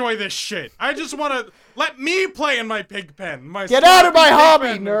me enjoy this shit. I just want to let me play in my pig pen. My Get out of my sloppy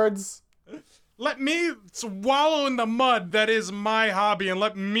pig hobby, pen. nerds! Let me wallow in the mud that is my hobby and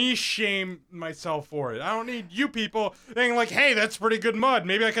let me shame myself for it. I don't need you people being like, hey, that's pretty good mud.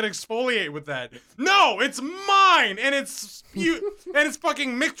 Maybe I could exfoliate with that. No, it's mine, and it's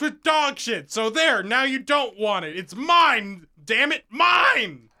fucking mixed with dog shit. So there, now you don't want it. It's mine, damn it,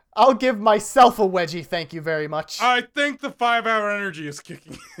 mine! I'll give myself a wedgie, thank you very much. I think the 5-hour energy is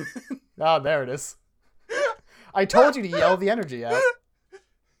kicking in. Ah, there it is. I told you to yell the energy out.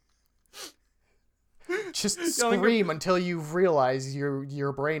 Just scream until you realize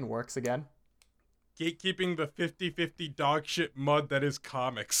your brain works again. Gatekeeping the 50-50 dog shit mud that is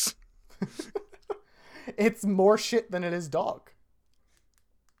comics. It's more shit than it is dog.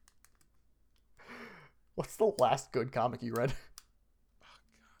 What's the last good comic you read?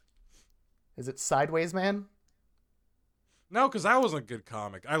 Is it Sideways Man? No, because that wasn't a good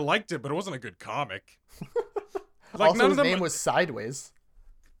comic. I liked it, but it wasn't a good comic. Also, his name was Sideways.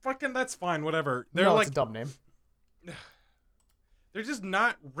 Fucking, that's fine, whatever. They're No, like, it's a dumb name. they're just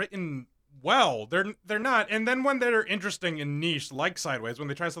not written well. They're not. And then when they're interesting and niche, like Sideways, when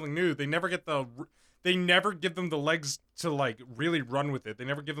they try something new, they never give them the legs to like really run with it. They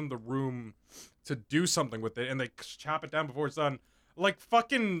never give them the room to do something with it, and they chop it down before it's done. Like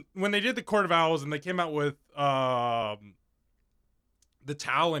fucking when they did the Court of Owls and they came out with the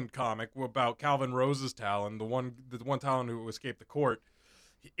Talon comic about Calvin Rose's Talon, the one Talon who escaped the court.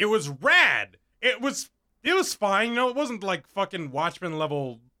 It was rad. It was fine. You know, it wasn't like fucking Watchmen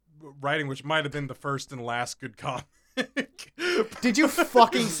level writing, which might have been the first and last good comic. Did you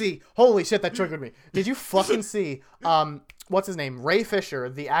fucking see? Holy shit, that triggered me. Did you fucking see? What's his name? Ray Fisher,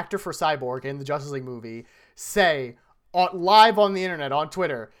 the actor for Cyborg in the Justice League movie, say live on the internet on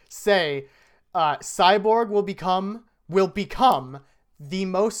Twitter, say Cyborg will become the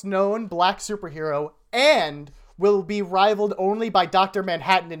most known black superhero and will be rivaled only by Dr.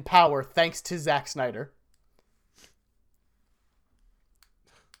 Manhattan in power thanks to Zack Snyder.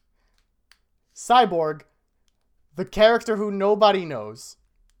 Cyborg, the character who nobody knows.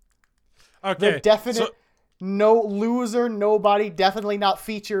 Okay. The definite no loser, nobody, definitely not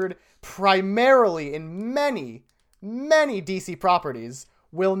featured primarily in many DC properties,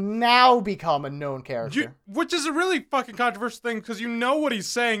 will now become a known character. Which is a really fucking controversial thing, because you know what he's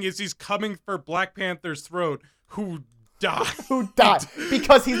saying is he's coming for Black Panther's throat, who died. Who died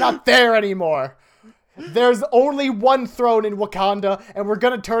because he's not there anymore. There's only one throne in Wakanda, and we're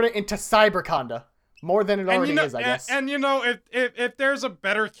gonna turn it into Cyberconda. More than it already is, I guess. And you know, if there's a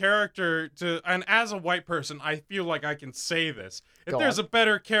better character to, and as a white person, I feel like I can say this. If there's a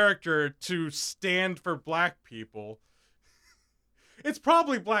better character to stand for black people, it's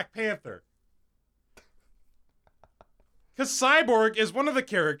probably Black Panther. Because Cyborg is one of the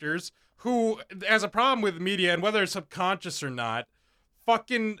characters who has a problem with media, and whether it's subconscious or not,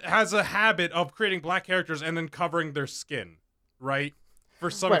 fucking has a habit of creating black characters and then covering their skin, right? For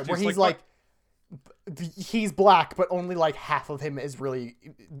some Right, where he's like he's black, but only like half of him is really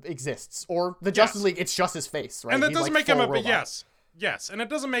exists. Or the Justice League, it's just his face, right? And that He's, doesn't like, make him full a robot. yes, and it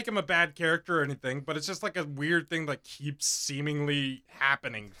doesn't make him a bad character or anything, but it's just like a weird thing that keeps seemingly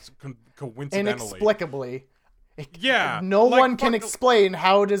happening coincidentally. Inexplicably. Yeah, No like, one can explain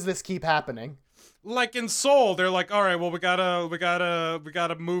how does this keep happening. Like in Soul, they're like, all right, well, we got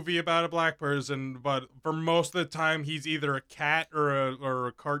a movie about a black person, but for most of the time, he's either a cat or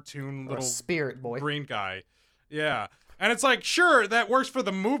a cartoon Or little a spirit boy. green guy. Yeah, and it's like, sure, that works for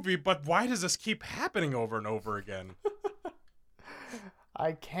the movie, but why does this keep happening over and over again?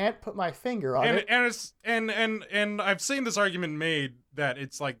 I can't put my finger on and it. and it's and I've seen this argument made that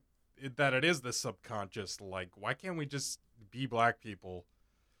it's like that it is the subconscious. Like, why can't we just be black people?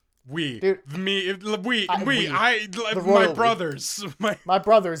 Dude, my royal brothers, My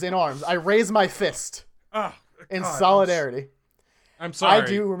brothers in arms. I raise my fist in God, solidarity. I'm sorry. I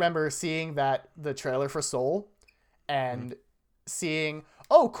do remember seeing the trailer for Soul and seeing,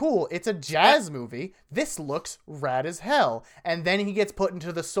 oh, cool, it's a jazz movie. This looks rad as hell. And then he gets put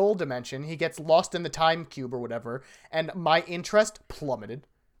into the Soul dimension. He gets lost in the time cube or whatever. And my interest plummeted.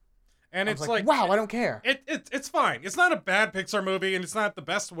 And I it's was like, wow, I don't care. It's fine. It's not a bad Pixar movie, and it's not the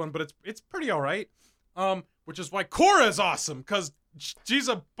best one, but it's pretty all right. Which is why Korra is awesome, because she's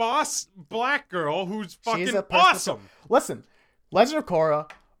a boss black girl who's fucking awesome. Listen, Legend of Korra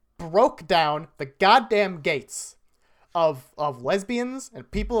broke down the goddamn gates of lesbians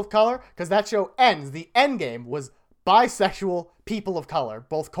and people of color, because that show ends. The end game was bisexual people of color,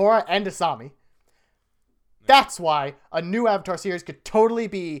 both Korra and Asami. That's why a new Avatar series could totally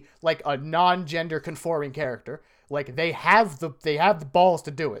be like a non-gender conforming character. Like they have the balls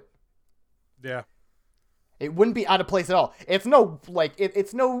to do it. Yeah. It wouldn't be out of place at all. It's no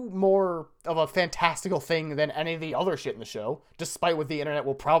it's no more of a fantastical thing than any of the other shit in the show, despite what the internet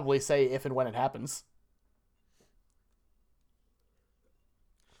will probably say if and when it happens.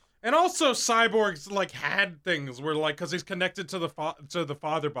 And also, Cyborg's like had things where like, cause he's connected to the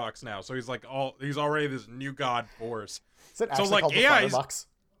father box now, so he's already this new god force. Is it actually called the Father Box?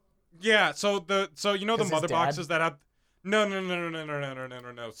 Yeah. So the mother dad? boxes that have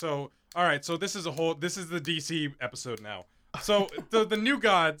no. So all right. So this is the DC episode now. So the new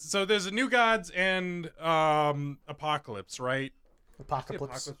gods. So there's a new gods and Apocalypse, right?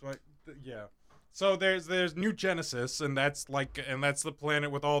 Apocalypse. Right? Yeah. So there's New Genesis, and that's the planet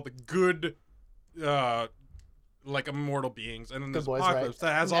with all the good, like immortal beings, and then there's boys, Apocalypse right?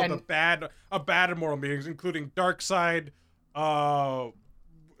 that has all the bad immortal beings, including Darkseid, Steppenwolf,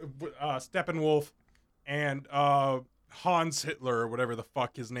 and Hans Hitler, or whatever the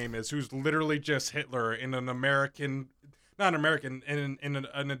fuck his name is, who's literally just Hitler in an American, not American,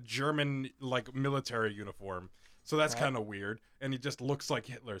 in a German like military uniform. So that's kind of weird, and he just looks like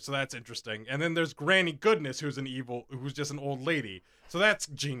Hitler. So that's interesting. And then there's Granny Goodness, who's just an old lady. So that's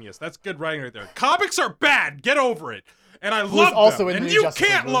genius. That's good writing right there. Comics are bad. Get over it. And I love also them. in the And new you Justice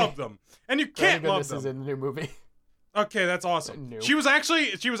can't League love movie. them. And you can't love them. This is in the new movie. Okay, that's awesome. New. She was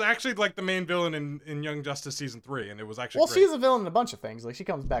actually like the main villain in Young Justice season 3, and it was actually great. She's a villain in a bunch of things. Like she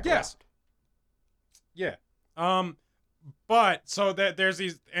comes back. Yes. Yeah. But so that there's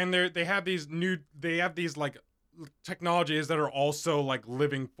these, and they have these like technologies that are also like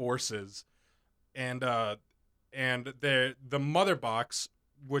living forces, and the mother box,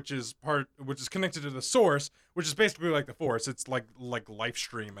 which is connected to the source, which is basically like the force. It's like life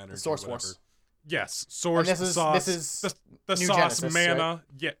stream energy. Source whatever. Force. Yes, source. And this sauce, is the New sauce Genesis, mana. right?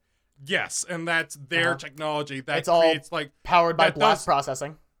 Yeah. Yes, and that's their technology that It's all creates like powered by that blast does-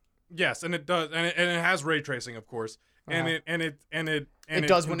 processing. Yes, and it does, and it has ray tracing, of course, and Uh-huh. it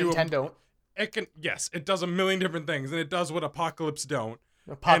does can what do Nintendo don't. It can, yes, it does a million different things, and it does what Apocalypse don't.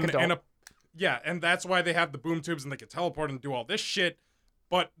 And that's why they have the boom tubes and they can teleport and do all this shit.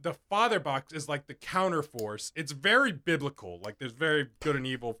 But the Father Box is like the counter force. It's very biblical. Like there's very good and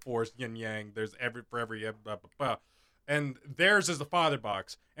evil force, yin yang. There's and theirs is the Father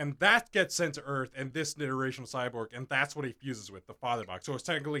Box, and that gets sent to Earth and this iteration of Cyborg, and that's what he fuses with, the Father Box. So it's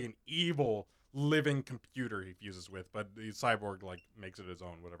technically an evil living computer he fuses with, but the Cyborg like makes it his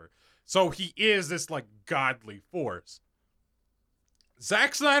own, whatever. So he is this like godly force.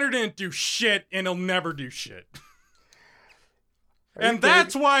 Zack Snyder didn't do shit, and he'll never do shit. And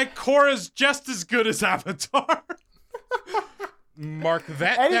that's why Korra's just as good as Avatar. Mark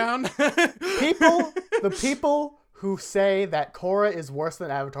that down. The people who say that Korra is worse than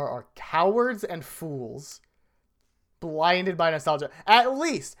Avatar are cowards and fools, blinded by nostalgia. At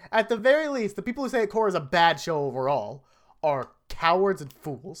the very least, the people who say Korra is a bad show overall are cowards and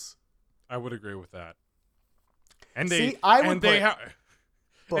fools. I would agree with that. And See, I would put and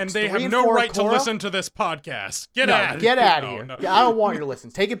books they 3 have and no 4 of right to Korra. listen to this podcast. Get No, out of get here. out of No, here. no. Yeah, I don't want you to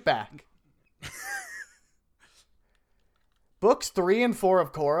listen. Take it back. Books 3 and 4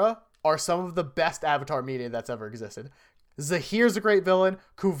 of Korra are some of the best Avatar media that's ever existed. Zahir's a great villain.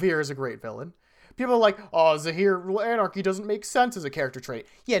 Kuvir is a great villain. People are like, oh, Zahir anarchy doesn't make sense as a character trait.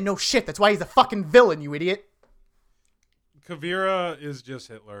 Yeah, no shit. That's why he's a fucking villain, you idiot. Kavira is just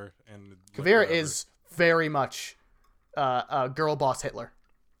Hitler, and Kuvira whatever. is very much girl boss Hitler.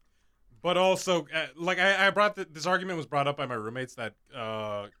 But also, like I brought this argument was brought up by my roommates that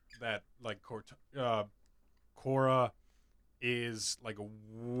like Korra is like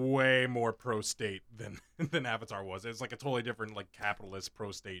way more pro-state than Avatar was. It's like a totally different like capitalist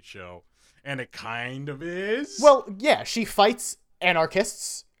pro-state show, and it kind of is. Well, yeah, she fights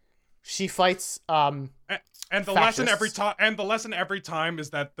anarchists. She fights and the lesson fascists. the lesson every time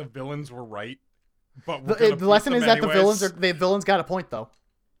is that the villains were right. But The lesson is that the villains got a point though.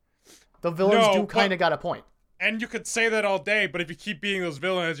 The villains No, do kind of got a point. And you could say that all day, but if you keep being those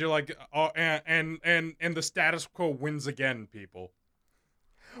villains, you're like, and the status quo wins again, people.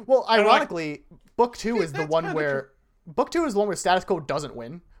 Well, like- ironically, Book 2 is the That's one kinda where Book 2 is the one where status quo doesn't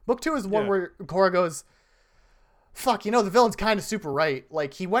win. Book 2 is the one Yeah. where Korra goes, fuck, the villain's kind of super right.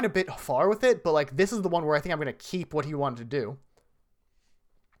 Like, he went a bit far with it, but, like, this is the one where I think I'm going to keep what he wanted to do.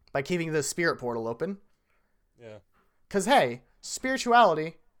 By keeping the spirit portal open. Yeah. Because, hey,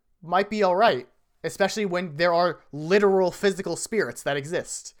 spirituality might be alright. Especially when there are literal physical spirits that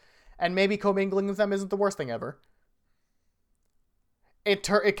exist. And maybe commingling with them isn't the worst thing ever. It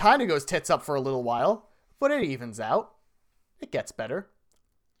kind of goes tits up for a little while, but it evens out. It gets better.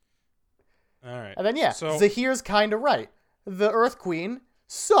 All right. And then, yeah, So Zahir's kind of right. The Earth Queen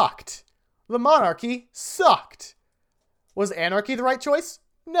sucked. The monarchy sucked. Was anarchy the right choice?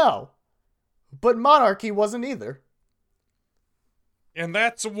 No. But monarchy wasn't either. and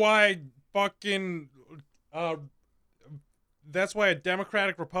that's why fucking that's why a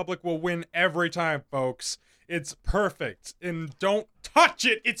democratic republic will win every time, folks. It's perfect. And don't touch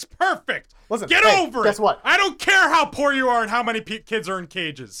it. It's perfect. Listen, Get hey, over it. guess what? I don't care how poor you are and how many kids are in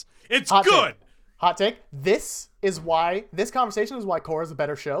cages. It's Hot good. Take. Hot take. This conversation is why Korra's a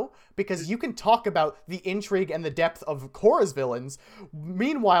better show, because you can talk about the intrigue and the depth of Korra's villains.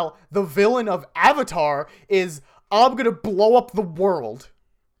 Meanwhile, the villain of Avatar is, I'm gonna blow up the world.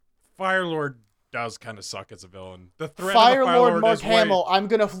 Firelord does kind of suck as a villain. The threat Fire of the Lord Firelord Mark is way- Hamill, I'm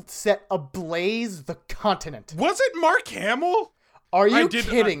gonna set ablaze the continent. Was it Mark Hamill? Are you did-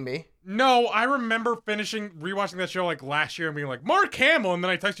 kidding me? No, I remember rewatching that show like last year and being like, Mark Hamill, and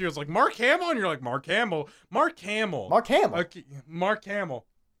then I texted you, I was like, Mark Hamill? And you're like, Mark Hamill. Mark Hamill. Mark Hamill. Okay, Mark Hamill.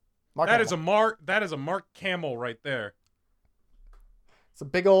 Mark That Hamill. is a Mark Hamill right there. It's a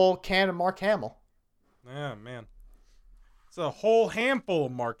big old can of Mark Hamill. Yeah, man. It's a whole handful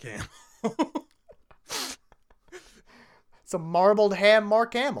of Mark Hamill. It's a marbled ham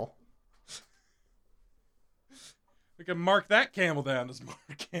Mark Hamill. We can mark that camel down as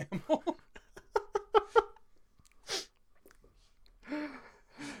Mark Hamill.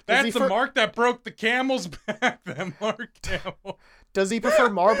 That's the for- mark that broke the camel's back, that Mark Hamill. Does he prefer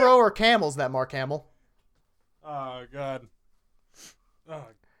Marlboro or Camels, that Mark Hamill? Oh, God. Oh,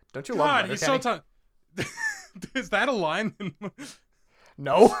 Don't you love God, him, he's so Letterkenny? Is that a line?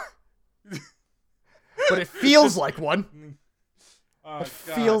 No. But it feels like one. Oh, It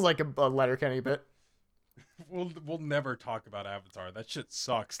God. feels like a Letterkenny bit. We'll never talk about Avatar. That shit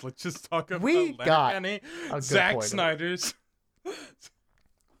sucks. Let's just talk about We got Letterkenny, a good Zack point. Snyder's.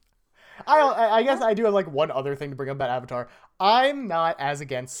 I guess I do have like one other thing to bring up about Avatar. I'm not as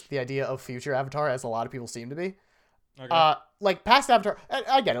against the idea of future Avatar as a lot of people seem to be. Okay. Like past Avatar,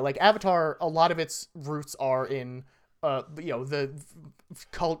 I get it. Like Avatar, a lot of its roots are in, the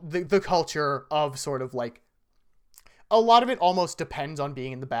culture of sort of like. A lot of it almost depends on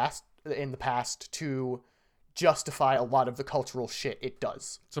being in the past to justify a lot of the cultural shit it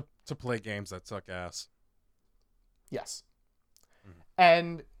does. to play games that suck ass. Yes.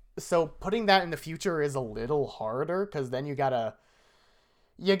 And so putting that in the future is a little harder because then you gotta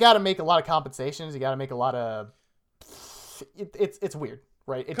make a lot of compensations. You gotta make a lot of. It's weird,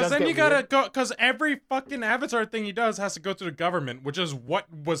 right? It Because does then get you gotta weird. go. Because every fucking Avatar thing he does has to go through the government, which is what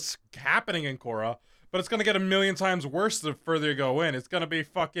was happening in Korra. But it's gonna get a million times worse the further you go in. It's gonna be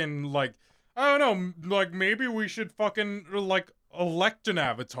fucking like, I don't know, like maybe we should fucking like elect an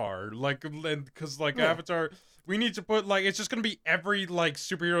Avatar, like, because like Yeah. Avatar. We need to put like it's just gonna be every like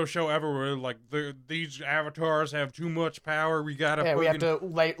superhero show ever where like these avatars have too much power. We gotta Yeah, we have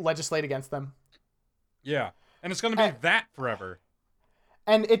fucking- to legislate against them. yeah. And it's going to be that forever.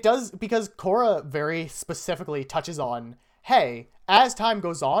 And it does, because Korra very specifically touches on, hey, as time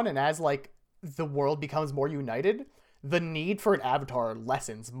goes on and as, like, the world becomes more united, the need for an avatar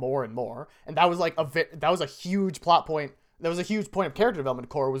lessens more and more. And that was, like, that was a huge plot point. That was a huge point of character development.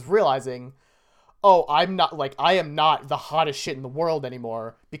 Korra was realizing, oh, I am not the hottest shit in the world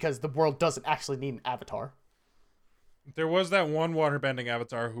anymore because the world doesn't actually need an avatar. There was that one waterbending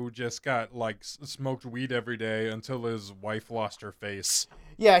avatar who just got, like, smoked weed every day until his wife lost her face.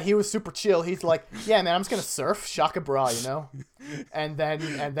 Yeah, he was super chill. He's like, yeah, man, I'm just gonna surf, shaka bra, you know? And then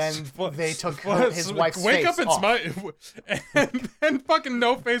they took his wife's wake face up and off. smile. And then fucking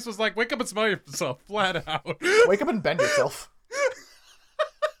No Face was like, wake up and smile yourself flat out. Wake up and bend yourself.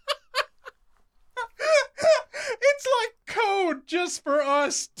 It's like code just for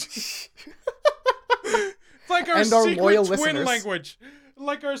us. It's like our And our secret loyal twin listeners. language.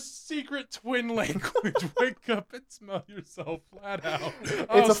 Like our secret twin language. Wake up and smell yourself flat out.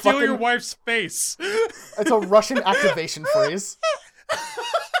 a Steal your fucking- wife's face. It's a Russian activation phrase.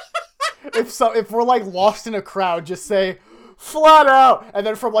 If we're like lost in a crowd, just say flat out, and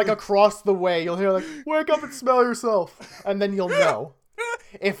then from like across the way, you'll hear like wake up and smell yourself, and then you'll know.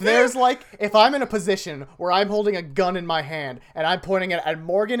 If I'm in a position where I'm holding a gun in my hand and I'm pointing it at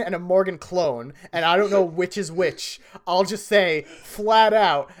Morgan and a Morgan clone, and I don't know which is which, I'll just say flat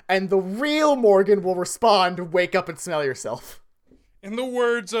out, and the real Morgan will respond, wake up and smell yourself. In the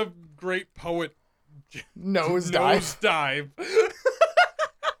words of great poet Nosedive. Nosedive.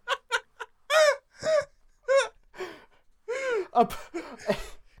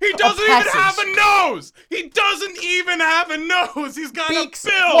 He doesn't even passage. have a nose! He doesn't even have a nose! He's got Beaks. a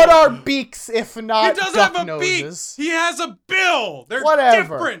bill! What are beaks if not He doesn't duck have a noses? beak! He has a bill! They're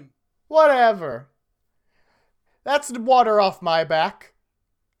Whatever. different! Whatever. That's water off my back.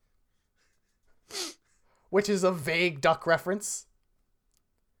 Which is a vague duck reference.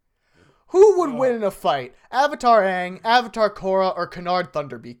 Who would win in a fight? Avatar Aang, Avatar Korra, or Canard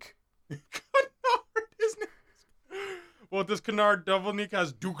Thunderbeak? Canard, his name is... Well, this Canard Doubleneck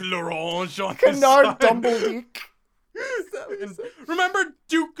has Duke L'Orange on his Canard side. Dumblebeak. And remember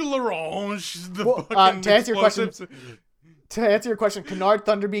Duke L'Orange? The Well, fucking to answer your question- explosives? To answer your question, Canard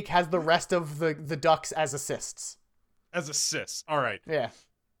Thunderbeak has the rest of the ducks as assists. As a cis. Alright. Yeah.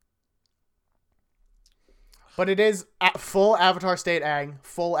 But it is at full Avatar State Aang,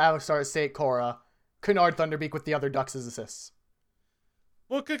 full Avatar State Korra, Canard Thunderbeak with the other ducks as assists.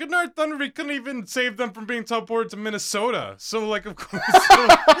 Well, Canard Thunderbeak couldn't even save them from being teleported to Minnesota. So, like, of course...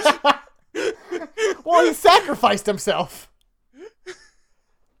 Well, he sacrificed himself.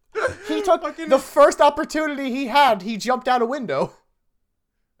 He took Fucking- the first opportunity he had. He jumped out a window.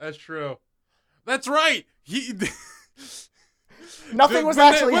 That's true. That's right! He... Nothing was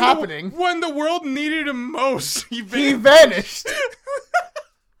When actually when happening. when the world needed him most, he He vanished. vanished.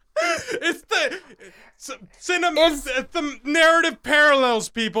 It's the Is- the narrative parallels,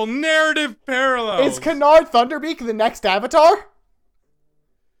 people. Narrative parallels. Is Canard Thunderbeak the next Avatar?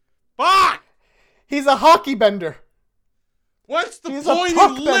 Fuck! He's a hockey bender. What's the He's a point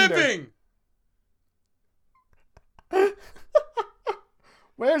puck of bender. living?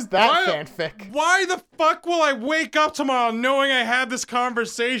 Where's that fanfic? Why the fuck will I wake up tomorrow knowing I had this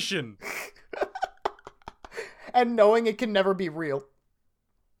conversation? And knowing it can never be real.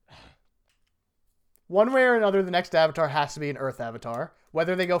 One way or another, the next Avatar has to be an Earth Avatar.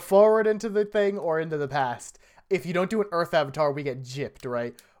 Whether they go forward into the thing or into the past. If you don't do an Earth Avatar, we get gypped,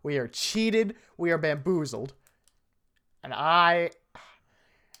 right? We are cheated. We are bamboozled. And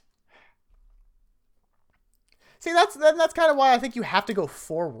See, that's kind of why I think you have to go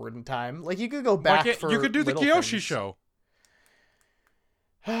forward in time. Like, you could go back for you could do the little Kyoshi things. show.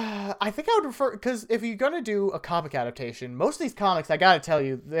 I think I would prefer, because if you're going to do a comic adaptation, most of these comics, I gotta tell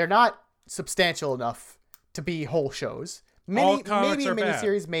you, they're not substantial enough to be whole shows. All comics maybe a are bad.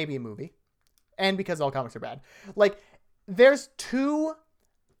 miniseries, maybe a movie. And because all comics are bad. Like, there's 2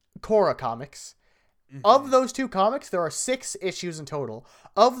 Korra comics. Of those 2 comics, there are 6 issues in total.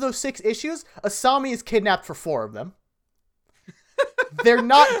 Of those 6 issues, Asami is kidnapped for 4 of them. They're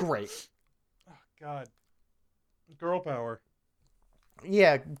not great. God. Girl power.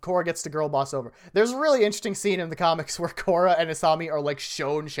 Yeah, Korra gets to girl boss over. There's a really interesting scene in the comics where Korra and Asami are like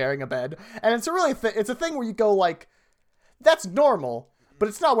shown sharing a bed, and it's a really it's a thing where you go like, that's normal, but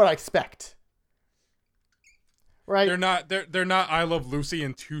it's not what I expect. Right? They're not I Love Lucy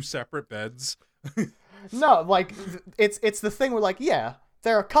in 2 separate beds. No, like it's the thing where like, yeah,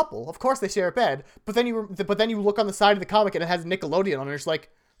 they're a couple. Of course they share a bed, but then you look on the side of the comic and it has Nickelodeon on it. It's like,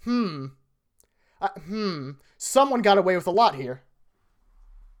 someone got away with a lot here.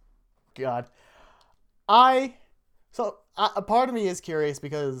 God. A part of me is curious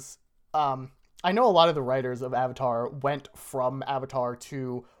because I know a lot of the writers of Avatar went from Avatar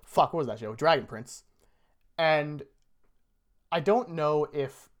to what was that show? Dragon Prince. And I don't know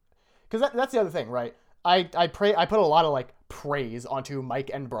if, because that's the other thing, right? I put a lot of like praise onto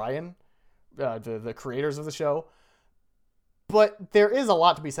Mike and Brian, the creators of the show, but there is a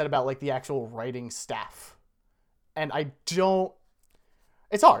lot to be said about like the actual writing staff, and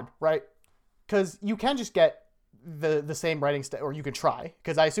it's hard, right? Because you can just get the same writing staff, or you can try,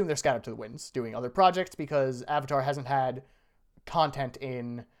 because I assume they're scattered to the winds doing other projects, because Avatar hasn't had content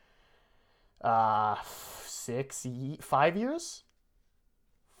in 5 years.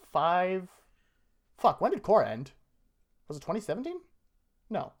 When did Korra end? Was it 2017?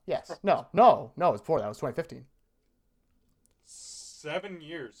 No. Yes. No. It was before that. It was 2015. 7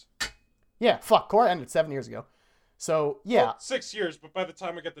 years. Yeah. Korra ended 7 years ago. So yeah. Well, 6 years, but by the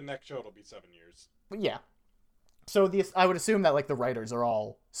time we get the next show, it'll be 7 years. Yeah. So I would assume that like the writers are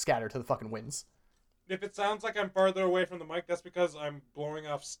all scattered to the fucking winds. If it sounds like I'm farther away from the mic, that's because I'm blowing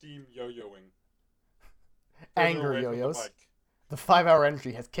off steam yo-yoing. Anger yo-yos. The 5-hour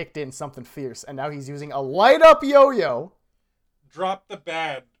energy has kicked in something fierce, and now he's using a light-up yo-yo. Drop the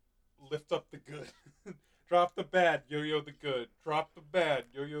bad, lift up the good. Drop the bad, yo-yo the good. Drop the bad,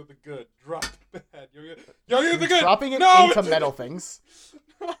 yo-yo the good. Drop the bad, yo-yo the good. Dropping it into metal things.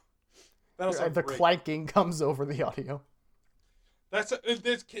 The great. clanking comes over the audio. It's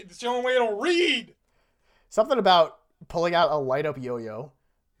the only way it'll read. Something about pulling out a light-up yo-yo.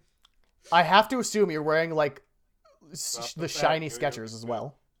 I have to assume you're wearing like the shiny Skechers as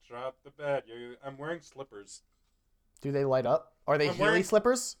well. Drop the bad, yo-yo. I'm wearing slippers. Do they light up? Are they Heely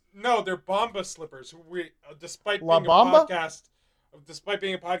slippers? No, they're Bomba slippers. Despite being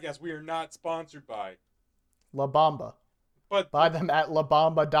a podcast, we are not sponsored by La Bamba. But buy them at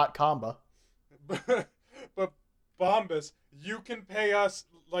labamba.com. But Bombas, you can pay us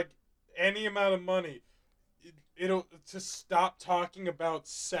like any amount of money. It'll to stop talking about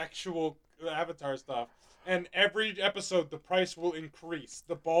sexual Avatar stuff. And every episode, the price will increase.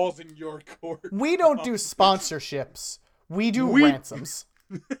 The ball's in your court. We don't do sponsorships. We do ransoms.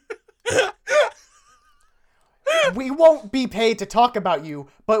 We won't be paid to talk about you,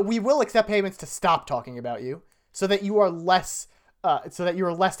 but we will accept payments to stop talking about you, so that you are less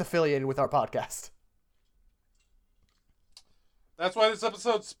affiliated with our podcast. That's why this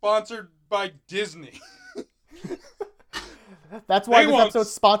episode's sponsored by Disney. That's why this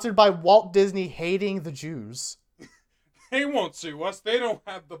episode's sponsored by Walt Disney hating the Jews. They won't sue us. They don't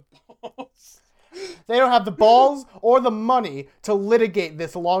have the balls. They don't have the balls or the money to litigate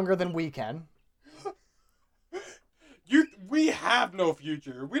this longer than we can. We have no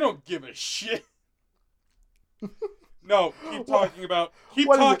future. We don't give a shit. No, keep talking about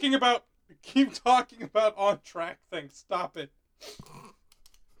on track things. Stop it.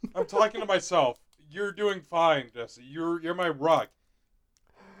 I'm talking to myself. You're doing fine, Jesse. You're my rock.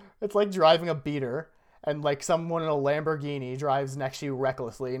 It's like driving a beater, and like someone in a Lamborghini drives next to you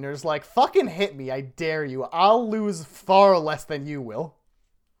recklessly, and they're just like, fucking hit me, I dare you. I'll lose far less than you will.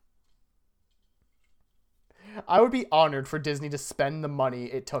 I would be honored for Disney to spend the money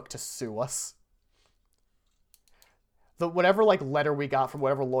it took to sue us. Whatever like letter we got from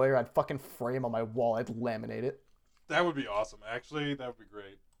whatever lawyer, I'd fucking frame on my wall. I'd laminate it. That would be awesome. Actually, that would be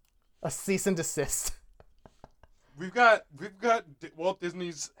great. A cease and desist. We've got Walt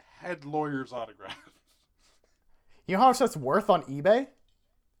Disney's head lawyer's autograph. You know how much that's worth on eBay?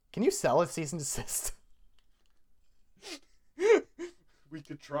 Can you sell a cease and desist? We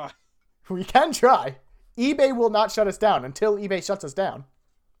could try. We can try. eBay will not shut us down until eBay shuts us down.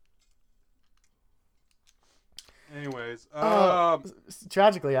 Anyways,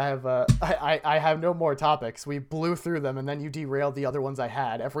 tragically, I have no more topics. We blew through them, and then you derailed the other ones I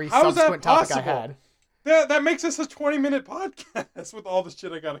had. Every subsequent topic I had. That makes this a 20-minute podcast with all the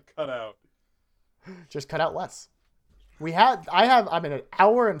shit I gotta cut out. Just cut out less. I'm at an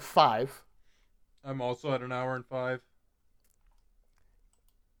hour and 5. I'm also at an hour and 5.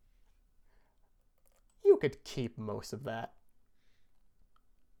 You could keep most of that.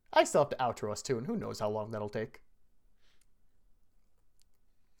 I still have to outro us too, and who knows how long that'll take.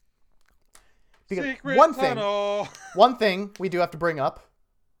 Because one thing we do have to bring up,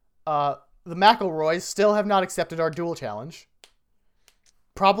 the McElroys still have not accepted our duel challenge.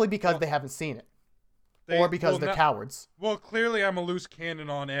 Probably because they haven't seen it. Or because they're cowards. Well, clearly I'm a loose cannon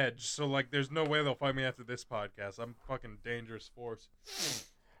on edge, so like there's no way they'll fight me after this podcast. I'm fucking dangerous force.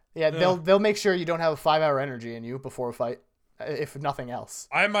 Yeah, they'll make sure you don't have a 5-hour energy in you before a fight, if nothing else.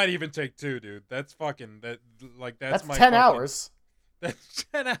 I might even take 2, dude. That's fucking that's my 10 hours. That's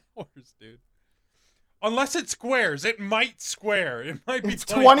 10 hours, dude. Unless it squares. It might square. It might be It's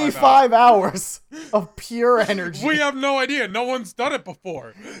 25 hours of pure energy. We have no idea. No one's done it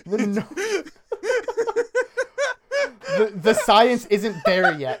before. The science isn't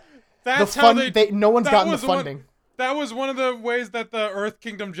there yet. That's the how fund, they. no one's that gotten the was one- funding. That was one of the ways that the Earth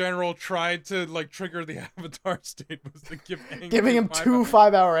Kingdom General tried to like trigger the Avatar state, was to give Aang Giving him 2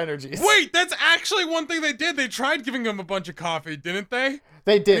 5-hour energies. Wait, that's actually one thing they did. They tried giving him a bunch of coffee, didn't they?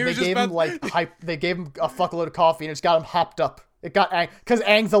 They He did. They was just gave him about- They gave him a fuckload of coffee, and it's got him hopped up. It got Aang because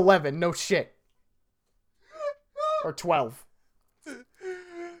Aang's 11. No shit. Or 12.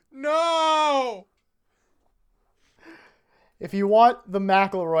 No. If you want the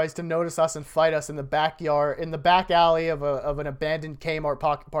McElroys to notice us and fight us in the backyard, in the back alley of an abandoned Kmart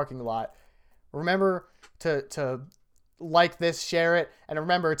parking lot, remember to like this, share it, and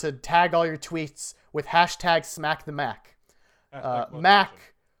remember to tag all your tweets with hashtag #SmackTheMac. Mac,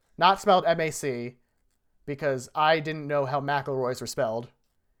 not spelled M-A-C, because I didn't know how McElroys were spelled.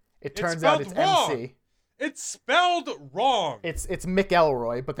 It turns out it's wrong. MC. It's spelled wrong. It's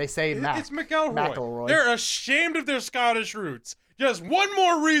McElroy, but they say Mac. It's McElroy. McElroy. They're ashamed of their Scottish roots. Just one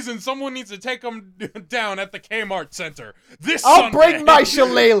more reason someone needs to take them down at the Kmart Center this I'll Sunday. break my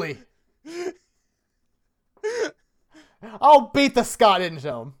shillelagh. I'll beat the Scot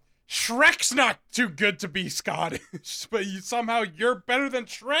into him. Shrek's not too good to be Scottish, but somehow you're better than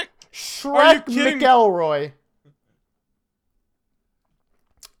Shrek? Shrek kidding? McElroy.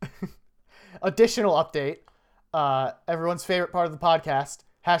 Additional update. Everyone's favorite part of the podcast.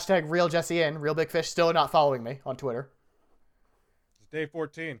 Hashtag RealJesseIn. Real Big Fish still not following me on Twitter. It's day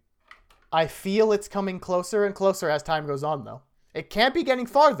 14. I feel it's coming closer and closer as time goes on, though. It can't be getting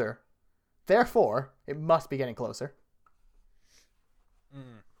farther. Therefore, it must be getting closer.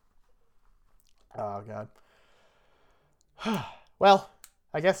 Oh, God. Well,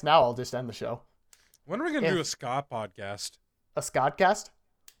 I guess now I'll just end the show. When are we going to do a ska podcast? A Scotcast?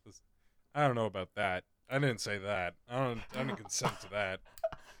 I don't know about that. I didn't say that. I didn't consent to that.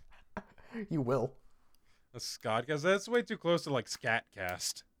 You will. A Scotcast? That's way too close to like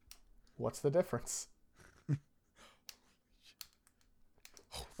Scatcast. What's the difference?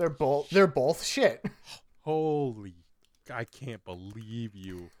 They're both shit. Holy, I can't believe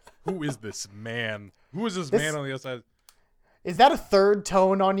you. Who is this man? Who is this man on the other side? Is that a third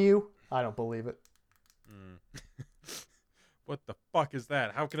tone on you? I don't believe it. What the fuck is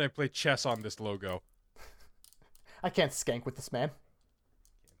that? How can I play chess on this logo? I can't skank with this man.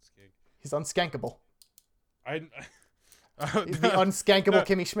 He's unskankable. He's the unskankable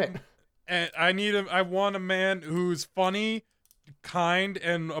Kimmy Schmidt. And I want a man who's funny, kind,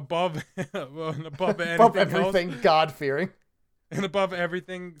 and above Above anything everything, else, God-fearing. and above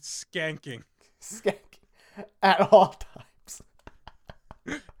everything, skanking. Skank at all times.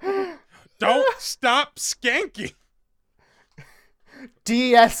 Don't stop skanking.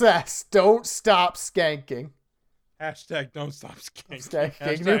 DSS, don't stop skanking. Hashtag don't stop skanking.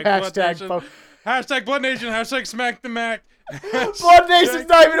 Skanking. New hashtag. Hashtag Blood Nation. Hashtag Smack the Mac. Blood Nation's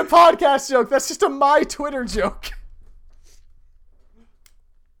not even a podcast joke. That's just a my Twitter joke.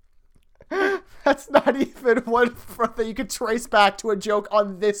 That's not even one that you could trace back to a joke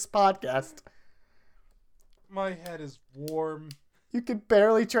on this podcast. My head is warm. You can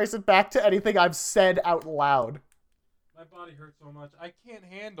barely trace it back to anything I've said out loud. My body hurts so much. I can't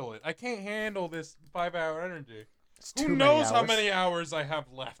handle it. I can't handle this 5-hour energy. It's Who too knows many how hours. many hours I have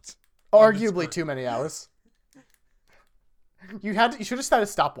left? on this Arguably earth. too many hours. You should have started a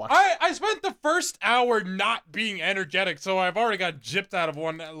stopwatch. I spent the first hour not being energetic, so I've already got gypped out of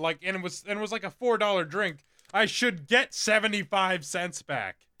one. Like, and it was like a $4 drink. I should get 75 cents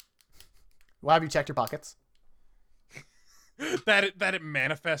back. Well, have you checked your pockets? that it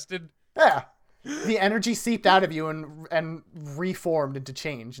manifested. Yeah. The energy seeped out of you and reformed into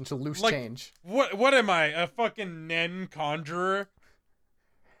change, into loose Like, change. What am I, a fucking Nen conjurer?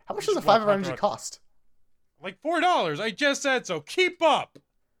 How much does a Just walk 5-hour around. energy cost? Like $4. I just said so. Keep up.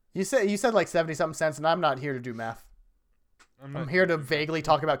 You said like 70-something cents, and I'm not here to do math. I'm here to vaguely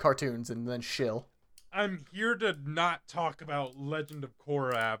talk about cartoons and then shill. I'm here to not talk about Legend of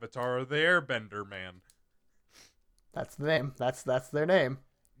Korra Avatar or the Airbender Man. That's the name. That's their name.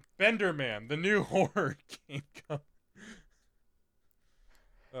 Bender Man, the new horror game.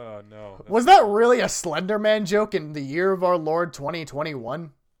 Oh no. Was that really a Slender Man joke in the year of our Lord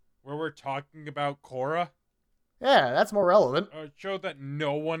 2021? Where we're talking about Korra? Yeah, that's more relevant. A show that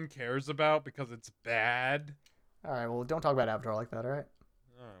no one cares about because it's bad. All right, well, don't talk about Avatar like that, all right?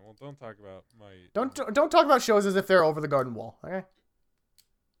 Alright, well don't talk about my... Don't talk about shows as if they're over the garden wall, okay?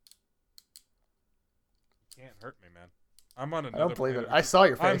 You can't hurt me, man. I'm on I another don't believe it. planet. I saw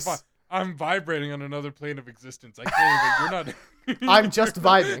your face. I'm vibrating on another plane of existence. I can't even. You're not. I'm just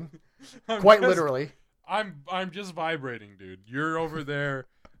vibing, quite literally. I'm just vibrating, dude. You're over there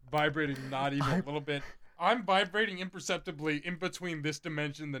vibrating not even a little bit. I'm vibrating imperceptibly in between this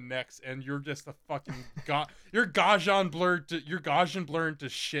dimension and the next, and you're just a fucking you're Gaussian blurred to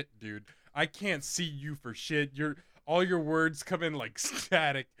shit, dude. I can't see you for shit. All your words come in like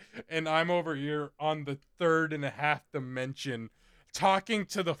static, and I'm over here on the 3.5 dimension talking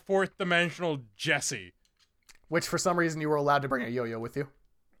to the 4th dimensional Jesse. Which for some reason you were allowed to bring a yo-yo with you.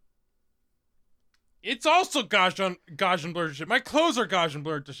 It's also Gaussian blurred to shit. My clothes are Gaussian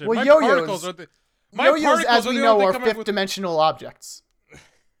blurred to shit. Well, my yo-yos, particles are yo-yos, as we know, are coming with- 5th-dimensional objects.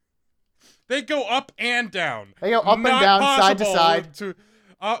 They go up and down. They go up and down, side to side.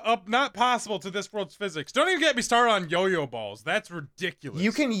 Not possible to this world's physics. Don't even get me started on yo-yo balls. That's ridiculous.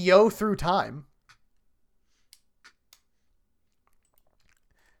 You can yo through time.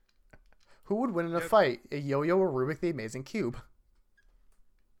 Who would win in a fight, a yo-yo or Rubik the Amazing Cube?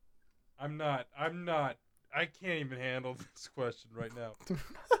 I'm not. I can't even handle this question right now.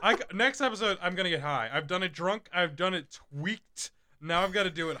 Next episode, I'm gonna get high. I've done it drunk. I've done it tweaked. Now I've got to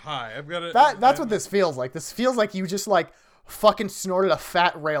do it high. I've got to. That's what this feels like. This feels like you just like fucking snorted a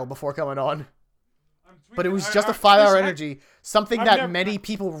fat rail before coming on. But it was just a 5-hour energy, something that many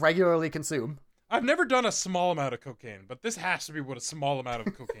people regularly consume. I've never done a small amount of cocaine, but this has to be what a small amount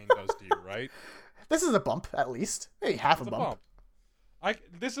of cocaine does to you, right? This is a bump, at least. Maybe half a bump.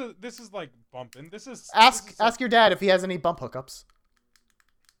 This is like bumping. Ask your dad if he has any bump hookups.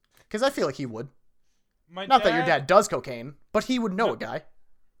 Because I feel like he would. Not that your dad does cocaine, but he would know a guy.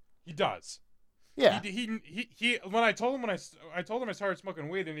 He does. Yeah. He when I told him I started smoking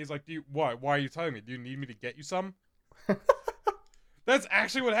weed, and he's like, why are you telling me? Do you need me to get you some? That's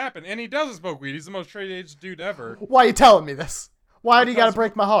actually what happened. And he doesn't smoke weed. He's the most straight edge dude ever. Why are you telling me this? Why do you gotta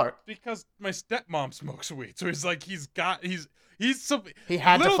break my heart? Because my stepmom smokes weed. So he's like, he had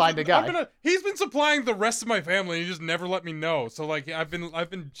to find a guy. He's been supplying the rest of my family, and he just never let me know. So like, I've been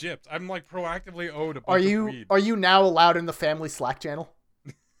gypped. I'm like proactively owed a bunch of weed. Are you now allowed in the family Slack channel?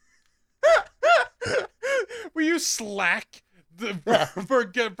 Will you Slack the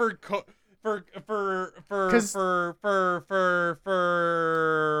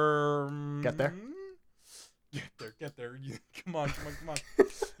Get there. Get there. Come on.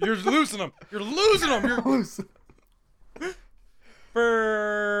 You're losing them. You're losing them. You're losing.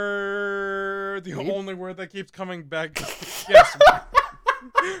 For the only word that keeps coming back. Yes.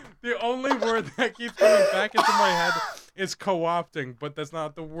 The only word that keeps coming back into my head is co-opting, but that's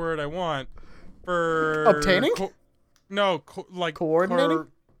not the word I want. For obtaining? Coordinating.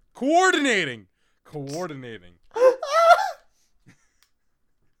 Coordinating.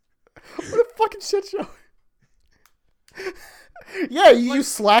 What a fucking shit show. Yeah, you use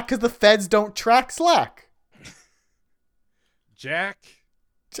Slack because the feds don't track Slack. Jack.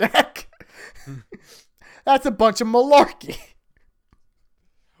 That's a bunch of malarkey.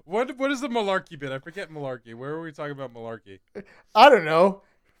 What is the malarkey bit? I forget malarkey. Where were we talking about malarkey? I don't know.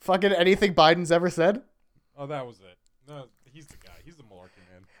 Fucking anything Biden's ever said. Oh, that was it. No, he's the guy. He's the malarkey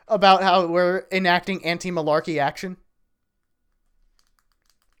man. About how we're enacting anti-malarkey action.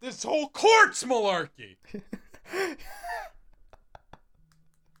 This whole court's malarkey.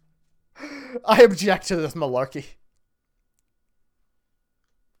 I object to this malarkey.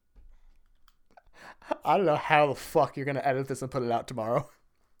 I don't know how the fuck you're going to edit this and put it out tomorrow.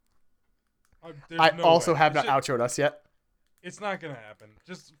 I also have not outroed us yet. It's not going to happen.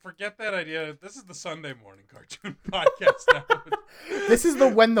 Just forget that idea. This is the Sunday morning cartoon podcast now. This is the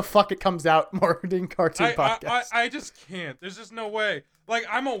when the fuck it comes out morning cartoon podcast. I just can't. There's just no way. Like,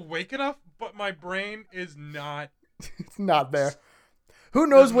 I'm awake enough, but my brain is not. It's not there. Who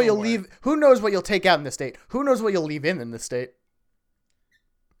knows what you'll leave? Who knows what you'll take out in this state? Who knows what you'll leave in this state?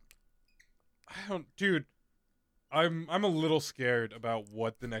 I don't, dude. I'm a little scared about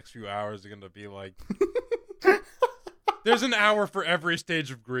what the next few hours are gonna be like. There's an hour for every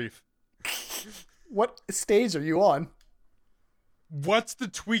stage of grief. What stage are you on? What's the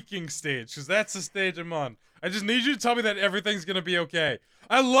tweaking stage? Because that's the stage I'm on. I just need you to tell me that everything's gonna be okay.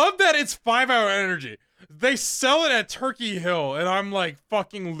 I love that it's 5-hour energy. They sell it at Turkey Hill, and I'm like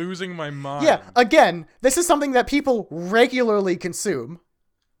fucking losing my mind. Yeah, again, this is something that people regularly consume.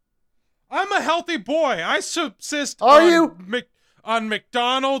 I'm a healthy boy. I subsist on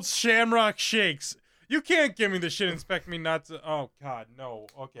McDonald's Shamrock Shakes. You can't give me the shit and expect me not to. Oh, God, no.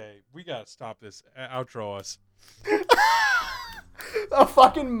 Okay, we gotta stop this. Outro us. A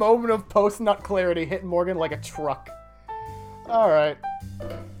fucking moment of post-nut clarity hit Morgan like a truck. Alright.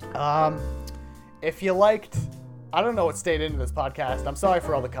 If you liked I don't know what stayed into this podcast. I'm sorry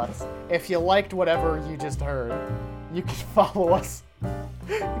for all the cuts. If you liked whatever you just heard, you can follow us.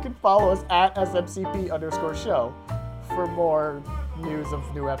 You can follow us at smcp_show for more news of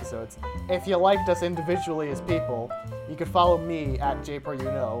new episodes. If you liked us individually as people, you can follow me at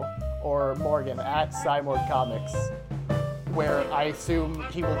jperuno or Morgan at Cymord Comics, where I assume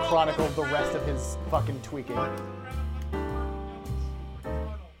he will chronicle the rest of his fucking tweaking.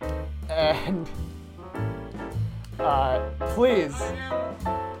 And please,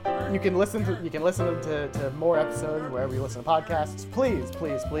 you can listen to more episodes wherever you listen to podcasts. Please,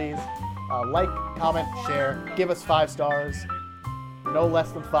 like, comment, share, give us 5 stars, no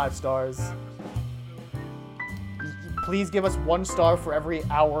less than 5 stars. Please give us 1 star for every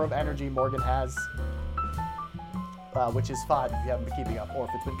hour of energy Morgan has, which is 5 if you haven't been keeping up, or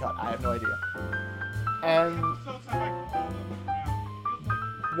if it's been cut. I have no idea. And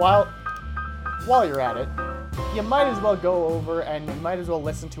while you're at it, you might as well go over and you might as well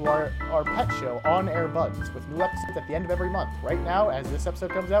listen to our pet show, On Air Buds, with new episodes at the end of every month. Right now, as this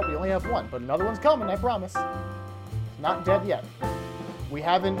episode comes out, we only have 1, but another one's coming, I promise. Not dead yet. We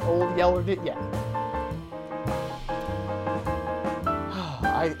haven't old yellered it yet.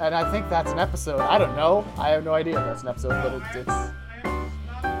 I think that's an episode. I don't know. I have no idea if that's an episode, but it's...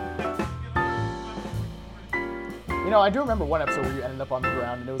 You know, I do remember one episode where you ended up on the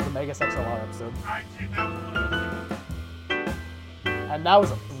ground, and it was the Megas XLR episode. And that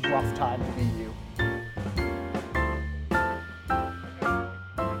was a rough time to be